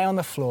and I lay on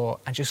the floor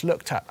and just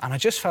looked up, and I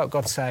just felt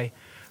God say,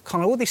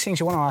 Colin, all these things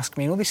you want to ask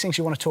me and all these things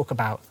you want to talk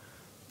about,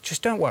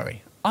 just don't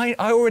worry. I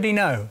already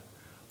know.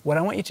 What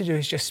I want you to do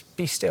is just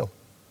be still.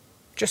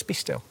 Just be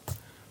still.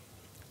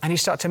 And he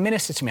started to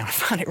minister to me, and I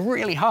found it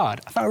really hard.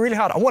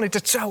 I wanted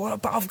to tell,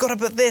 but I've got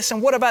about this,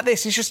 and what about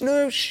this? He's just,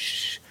 no,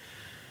 shh.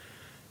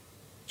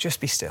 Just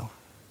be still.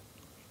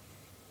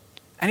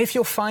 And if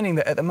you're finding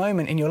that at the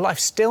moment in your life,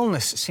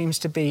 stillness seems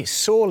to be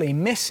sorely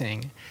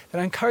missing,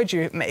 then I encourage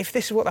you, if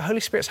this is what the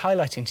Holy Spirit's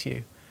highlighting to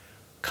you,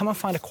 come and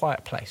find a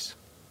quiet place.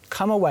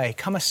 Come away,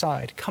 come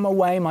aside, come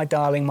away, my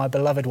darling, my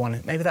beloved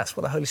one. Maybe that's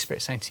what the Holy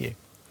Spirit's saying to you.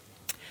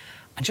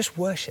 And just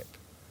worship.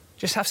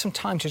 Just have some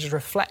time to just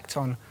reflect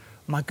on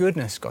my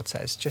goodness, God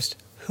says, just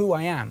who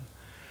I am.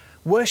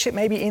 Worship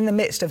maybe in the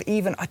midst of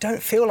even, I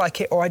don't feel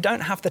like it, or I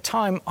don't have the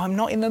time, I'm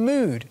not in the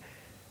mood.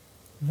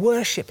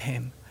 Worship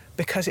him,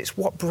 because it's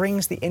what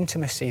brings the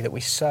intimacy that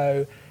we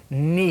so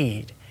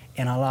need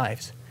in our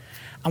lives.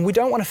 And we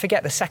don't want to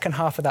forget the second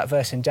half of that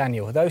verse in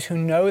Daniel. Those who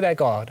know their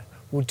God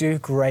will do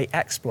great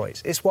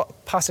exploits. It's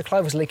what Pastor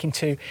Clive was linking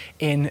to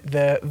in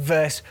the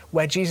verse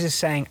where Jesus is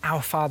saying,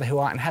 Our Father who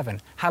art in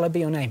heaven, hallowed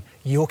be your name,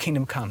 your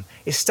kingdom come.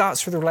 It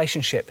starts with a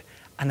relationship,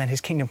 and then his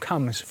kingdom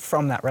comes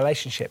from that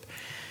relationship.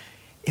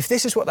 If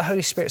this is what the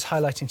Holy Spirit is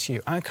highlighting to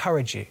you, I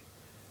encourage you,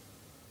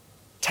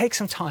 take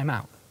some time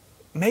out.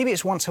 Maybe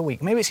it's once a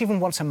week, maybe it's even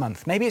once a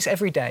month, maybe it's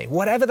every day.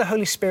 Whatever the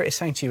Holy Spirit is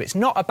saying to you, it's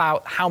not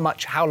about how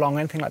much, how long,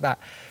 anything like that.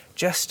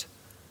 Just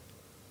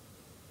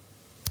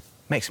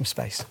make some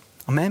space.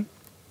 Amen?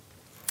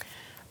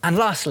 And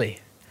lastly,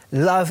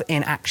 love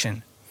in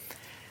action.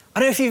 I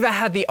don't know if you've ever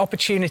had the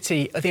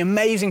opportunity or the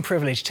amazing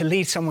privilege to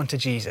lead someone to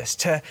Jesus,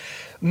 to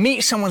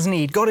meet someone's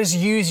need. God has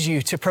used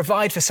you to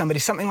provide for somebody,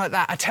 something like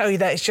that. I tell you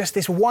that it's just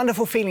this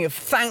wonderful feeling of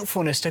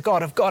thankfulness to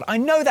God, I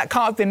know that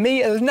can't have been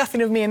me. There's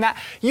nothing of me in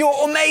that. You're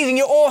amazing.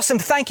 You're awesome.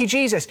 Thank you,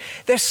 Jesus.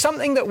 There's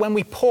something that when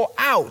we pour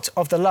out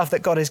of the love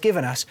that God has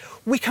given us,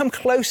 we come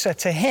closer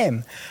to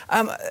him.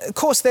 Of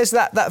course, there's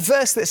that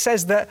verse that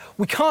says that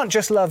we can't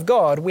just love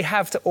God. We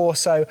have to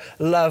also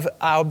love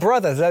our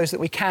brother, those that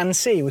we can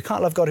see. We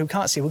can't love God who we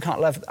can't see. We can't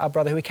love our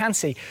brother who we can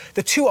see.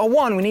 The two are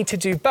one. We need to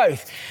do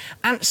both.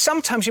 And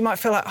sometimes you might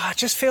feel like, I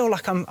just feel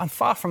like I'm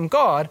far from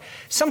God.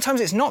 Sometimes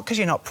it's not because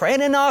you're not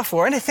praying enough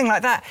or anything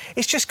like that.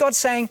 It's just God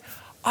saying,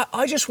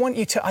 I just want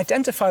you to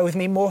identify with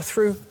me more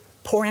through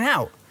pouring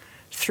out,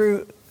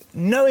 through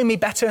knowing me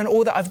better and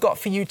all that I've got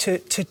for you to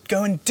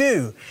go and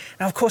do.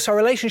 Now, of course, our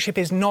relationship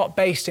is not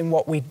based in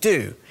what we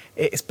do.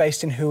 It's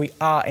based in who we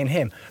are in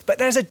him. But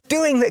there's a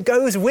doing that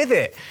goes with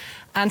it.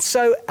 And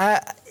so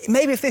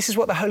maybe if this is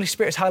what the Holy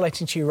Spirit is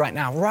highlighting to you right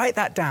now, write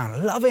that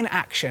down. Love in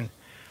action.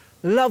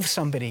 Love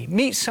somebody.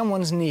 Meet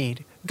someone's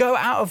need. Go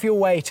out of your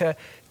way to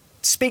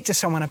speak to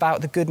someone about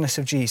the goodness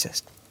of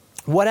Jesus,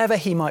 whatever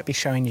he might be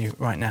showing you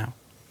right now.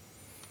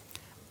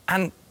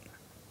 And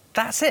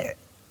that's it.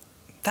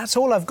 That's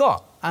all I've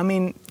got. I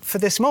mean, for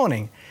this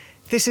morning.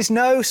 This is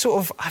no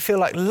sort of, I feel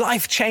like,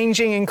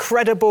 life-changing,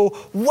 incredible,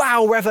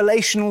 wow,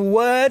 revelational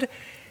word.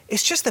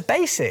 It's just the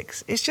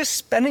basics. It's just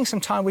spending some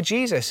time with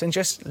Jesus and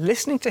just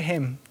listening to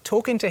him,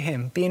 talking to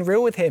him, being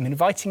real with him,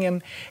 inviting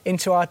him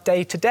into our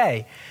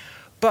day-to-day.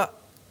 But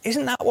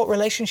isn't that what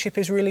relationship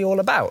is really all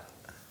about?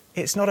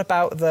 It's not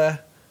about the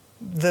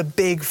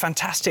big,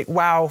 fantastic,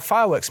 wow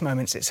fireworks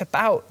moments. It's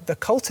about the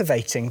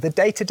cultivating, the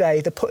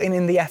day-to-day, the putting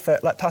in the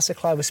effort, like Pastor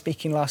Clive was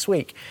speaking last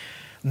week,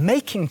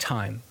 making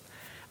time.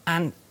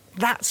 And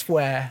that's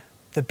where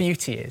the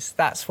beauty is.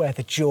 That's where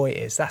the joy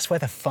is. That's where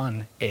the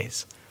fun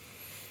is.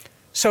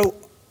 So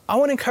I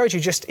want to encourage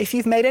you, just if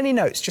you've made any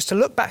notes, just to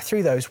look back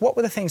through those. What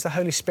were the things the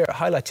Holy Spirit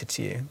highlighted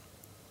to you?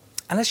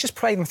 And let's just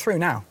pray them through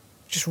now,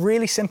 just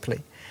really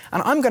simply.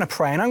 And I'm going to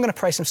pray, and I'm going to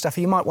pray some stuff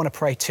you might want to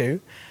pray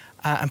too,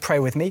 and pray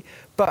with me.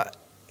 But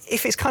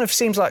if it kind of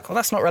seems like, well,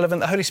 that's not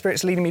relevant, the Holy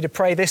Spirit's leading me to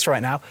pray this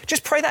right now,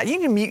 just pray that. You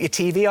can mute your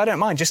TV, I don't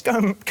mind. Just go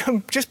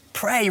and just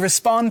pray,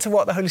 respond to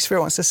what the Holy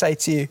Spirit wants to say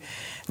to you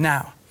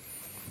now.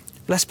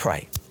 Let's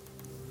pray.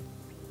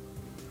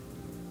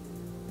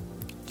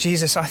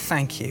 Jesus, I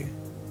thank you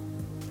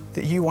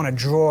that you want to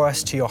draw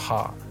us to your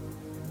heart.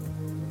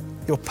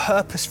 Your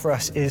purpose for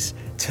us is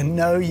to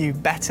know you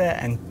better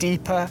and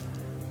deeper,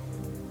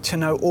 to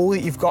know all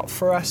that you've got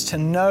for us, to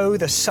know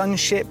the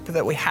sonship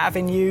that we have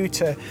in you,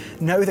 to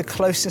know the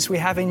closeness we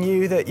have in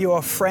you, that you are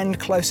a friend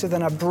closer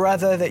than a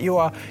brother, that you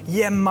are,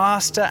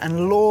 master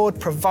and Lord,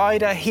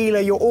 provider, healer,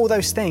 you're all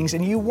those things,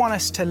 and you want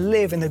us to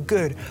live in the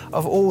good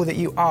of all that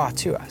you are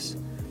to us.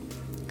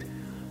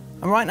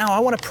 And right now, I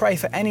want to pray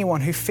for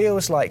anyone who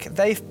feels like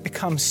they've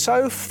become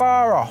so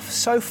far off,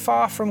 so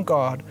far from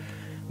God.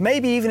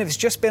 Maybe even if it's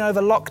just been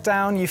over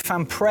lockdown, you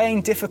found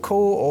praying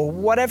difficult or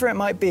whatever it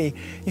might be.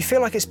 You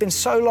feel like it's been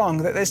so long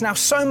that there's now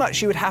so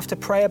much you would have to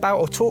pray about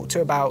or talk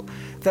to about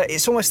that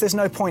it's almost there's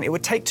no point. It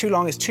would take too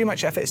long. It's too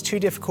much effort. It's too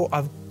difficult.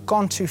 I've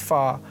gone too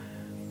far.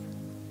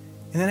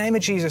 In the name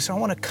of Jesus, I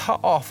want to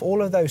cut off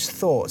all of those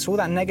thoughts, all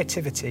that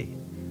negativity.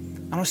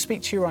 And I'll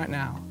speak to you right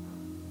now.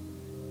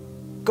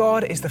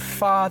 God is the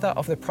Father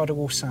of the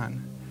prodigal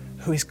son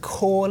who is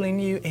calling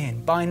you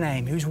in by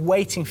name, who's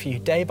waiting for you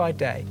day by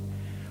day.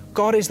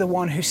 God is the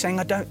one who's saying,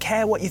 I don't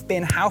care what you've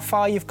been, how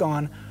far you've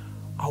gone.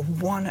 I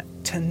want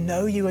to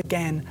know you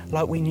again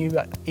like we knew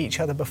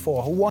each other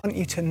before. I want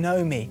you to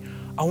know me.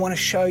 I want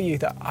to show you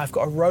that I've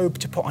got a robe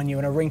to put on you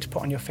and a ring to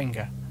put on your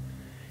finger.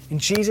 In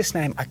Jesus'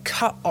 name, I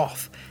cut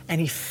off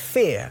any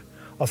fear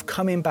of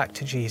coming back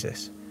to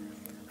Jesus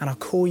and I'll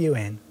call you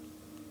in.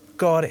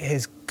 God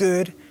is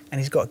good and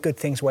he's got good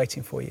things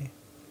waiting for you.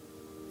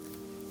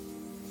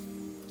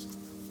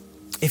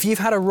 If you've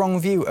had a wrong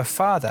view of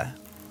Father,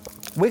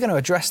 we're going to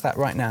address that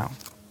right now.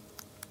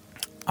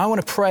 I want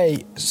to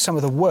pray some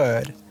of the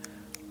word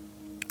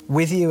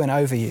with you and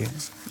over you.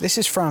 This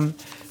is from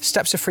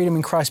Steps of Freedom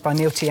in Christ by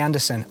Neil T.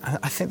 Anderson.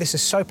 I think this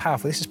is so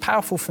powerful. This is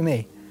powerful for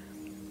me.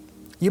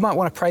 You might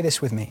want to pray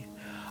this with me.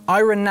 I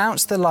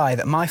renounce the lie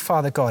that my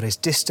Father God is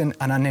distant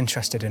and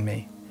uninterested in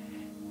me,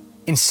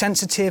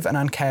 insensitive and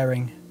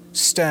uncaring,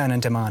 stern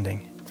and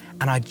demanding.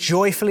 And I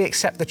joyfully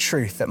accept the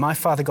truth that my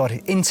Father God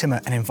is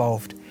intimate and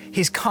involved.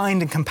 He's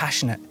kind and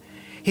compassionate.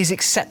 He's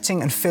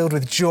accepting and filled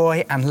with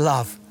joy and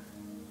love.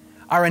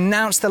 I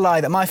renounce the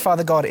lie that my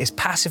Father God is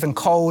passive and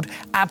cold,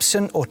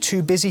 absent or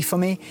too busy for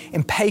me,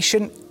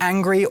 impatient,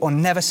 angry, or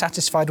never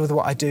satisfied with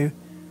what I do.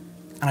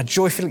 And I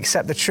joyfully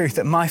accept the truth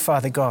that my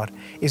Father God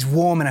is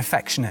warm and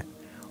affectionate,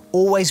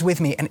 always with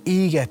me and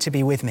eager to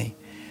be with me,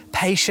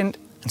 patient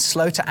and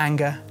slow to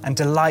anger, and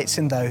delights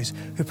in those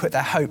who put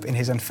their hope in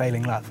his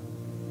unfailing love.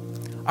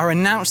 I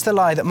renounce the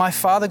lie that my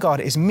Father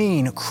God is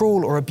mean,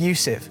 cruel, or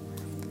abusive.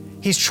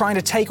 He's trying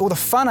to take all the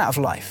fun out of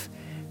life,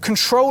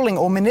 controlling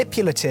or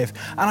manipulative.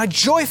 And I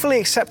joyfully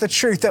accept the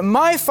truth that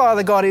my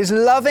Father God is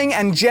loving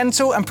and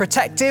gentle and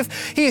protective.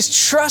 He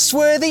is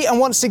trustworthy and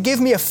wants to give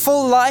me a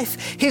full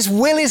life. His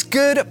will is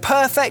good,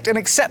 perfect, and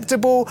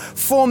acceptable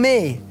for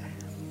me.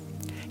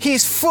 He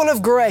is full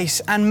of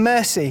grace and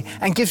mercy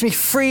and gives me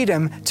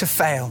freedom to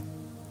fail.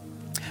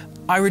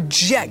 I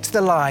reject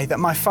the lie that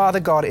my Father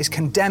God is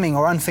condemning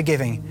or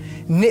unforgiving,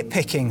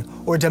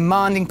 nitpicking or a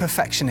demanding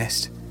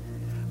perfectionist.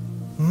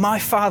 My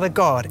Father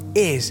God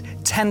is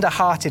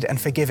tender-hearted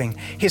and forgiving.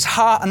 His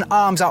heart and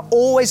arms are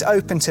always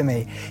open to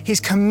me.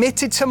 He's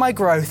committed to my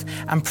growth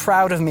and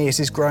proud of me as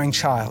his growing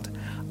child.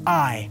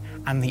 I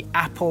am the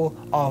apple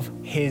of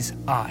his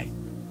eye.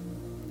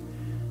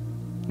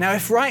 Now,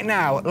 if right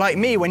now, like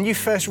me, when you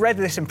first read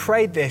this and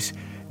prayed this,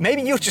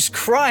 maybe you're just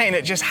crying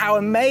at just how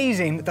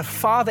amazing the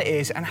Father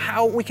is and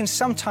how we can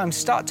sometimes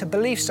start to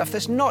believe stuff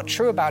that's not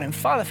true about him.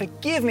 Father,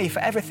 forgive me for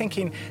ever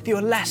thinking that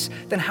you're less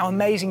than how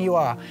amazing you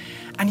are.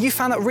 And you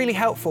found that really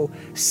helpful.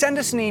 Send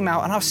us an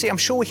email and I'm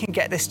sure we can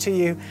get this to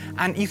you,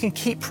 and you can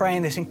keep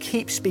praying this and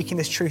keep speaking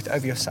this truth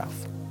over yourself.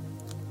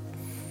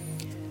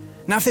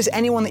 Now, if there's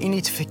anyone that you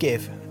need to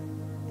forgive,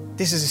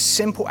 this is a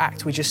simple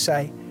act. We just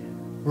say,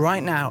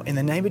 right now, in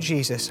the name of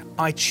Jesus,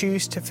 I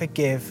choose to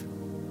forgive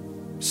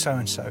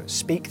so-and-so.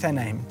 Speak their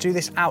name. Do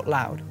this out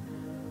loud.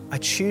 I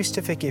choose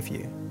to forgive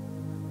you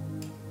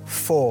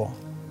for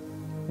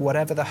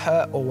whatever the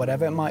hurt or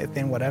whatever it might have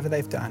been, whatever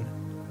they've done.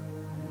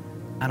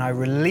 And I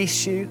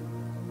release you,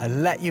 I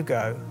let you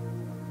go,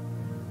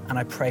 and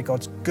I pray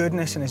God's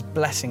goodness and his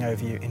blessing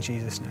over you in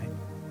Jesus' name.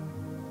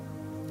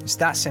 It's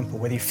that simple.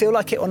 Whether you feel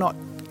like it or not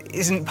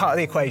isn't part of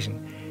the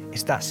equation.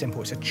 It's that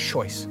simple. It's a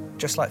choice.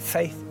 Just like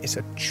faith, it's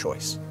a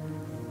choice.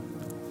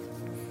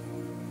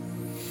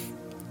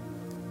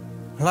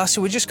 And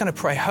lastly, we're just going to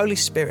pray, Holy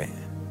Spirit,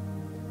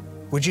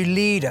 would you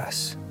lead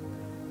us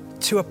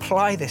to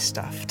apply this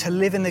stuff, to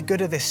live in the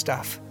good of this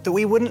stuff, that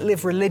we wouldn't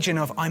live religion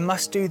of, I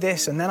must do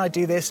this, and then I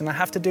do this, and I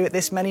have to do it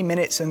this many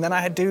minutes, and then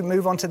I had to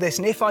move on to this,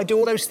 and if I do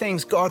all those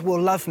things, God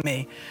will love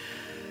me.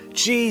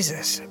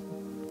 Jesus,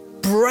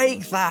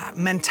 break that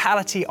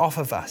mentality off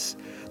of us.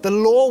 The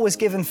law was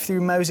given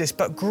through Moses,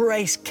 but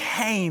grace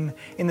came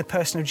in the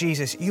person of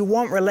Jesus. You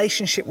want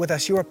relationship with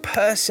us. You're a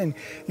person,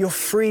 your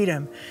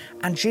freedom.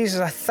 And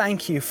Jesus, I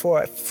thank you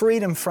for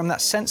freedom from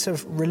that sense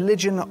of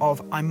religion of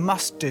I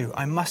must do.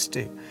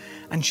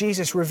 And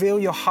Jesus, reveal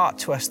your heart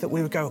to us that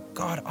we would go,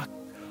 God,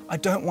 I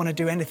don't want to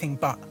do anything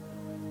but.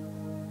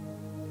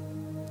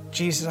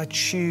 Jesus, I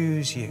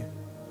choose you.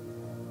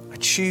 I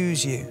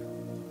choose you.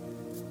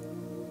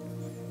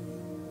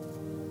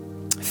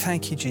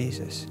 Thank you,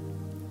 Jesus.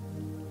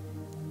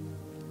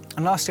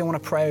 And lastly, I want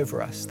to pray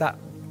over us. That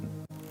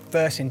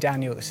verse in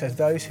Daniel that says,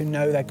 those who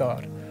know their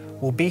God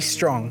will be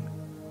strong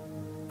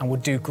and will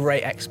do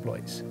great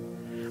exploits.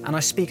 And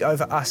I speak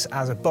over us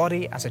as a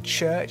body, as a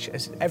church,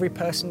 as every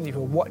person who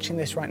are watching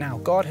this right now.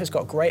 God has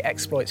got great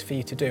exploits for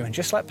you to do. And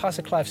just like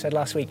Pastor Clive said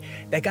last week,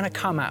 they're going to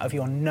come out of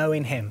your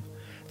knowing him.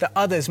 That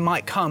others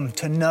might come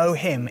to know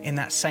him in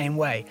that same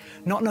way.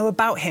 Not know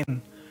about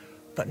him,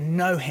 but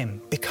know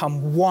him.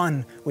 Become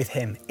one with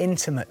him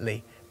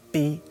intimately.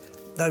 Be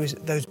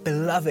those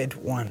beloved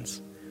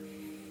ones.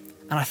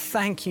 And I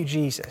thank you,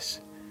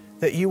 Jesus,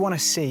 that you want to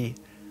see,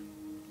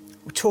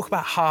 we talk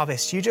about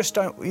harvest, you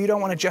don't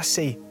want to just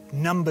see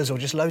numbers or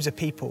just loads of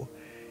people.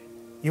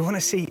 You want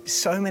to see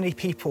so many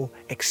people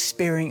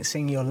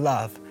experiencing your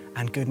love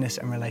and goodness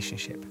and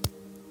relationship.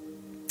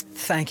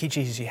 Thank you,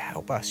 Jesus, you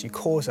help us, you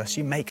cause us,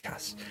 you make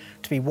us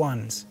to be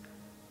ones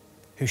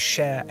who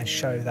share and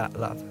show that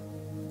love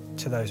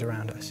to those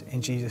around us.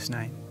 In Jesus'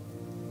 name.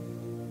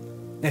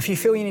 Now, if you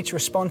feel you need to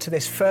respond to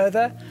this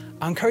further,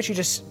 I encourage you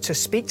just to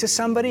speak to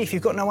somebody. If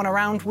you've got no one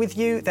around with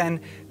you, then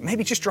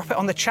maybe just drop it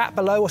on the chat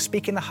below or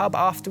speak in the hub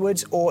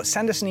afterwards, or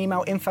send us an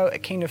email,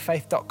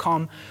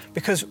 info@kingdomfaith.com,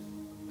 because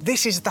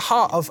this is the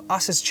heart of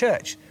us as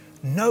church.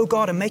 Know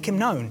God and make him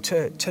known,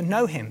 to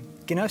know him,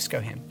 ginosko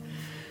him.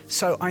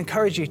 So I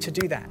encourage you to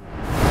do that.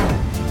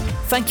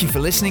 Thank you for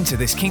listening to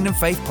this Kingdom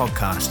Faith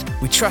podcast.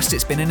 We trust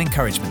it's been an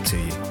encouragement to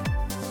you.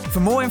 For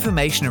more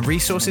information and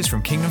resources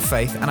from Kingdom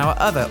Faith and our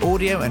other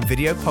audio and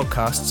video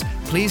podcasts,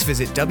 please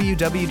visit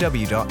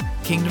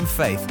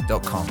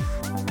www.kingdomfaith.com.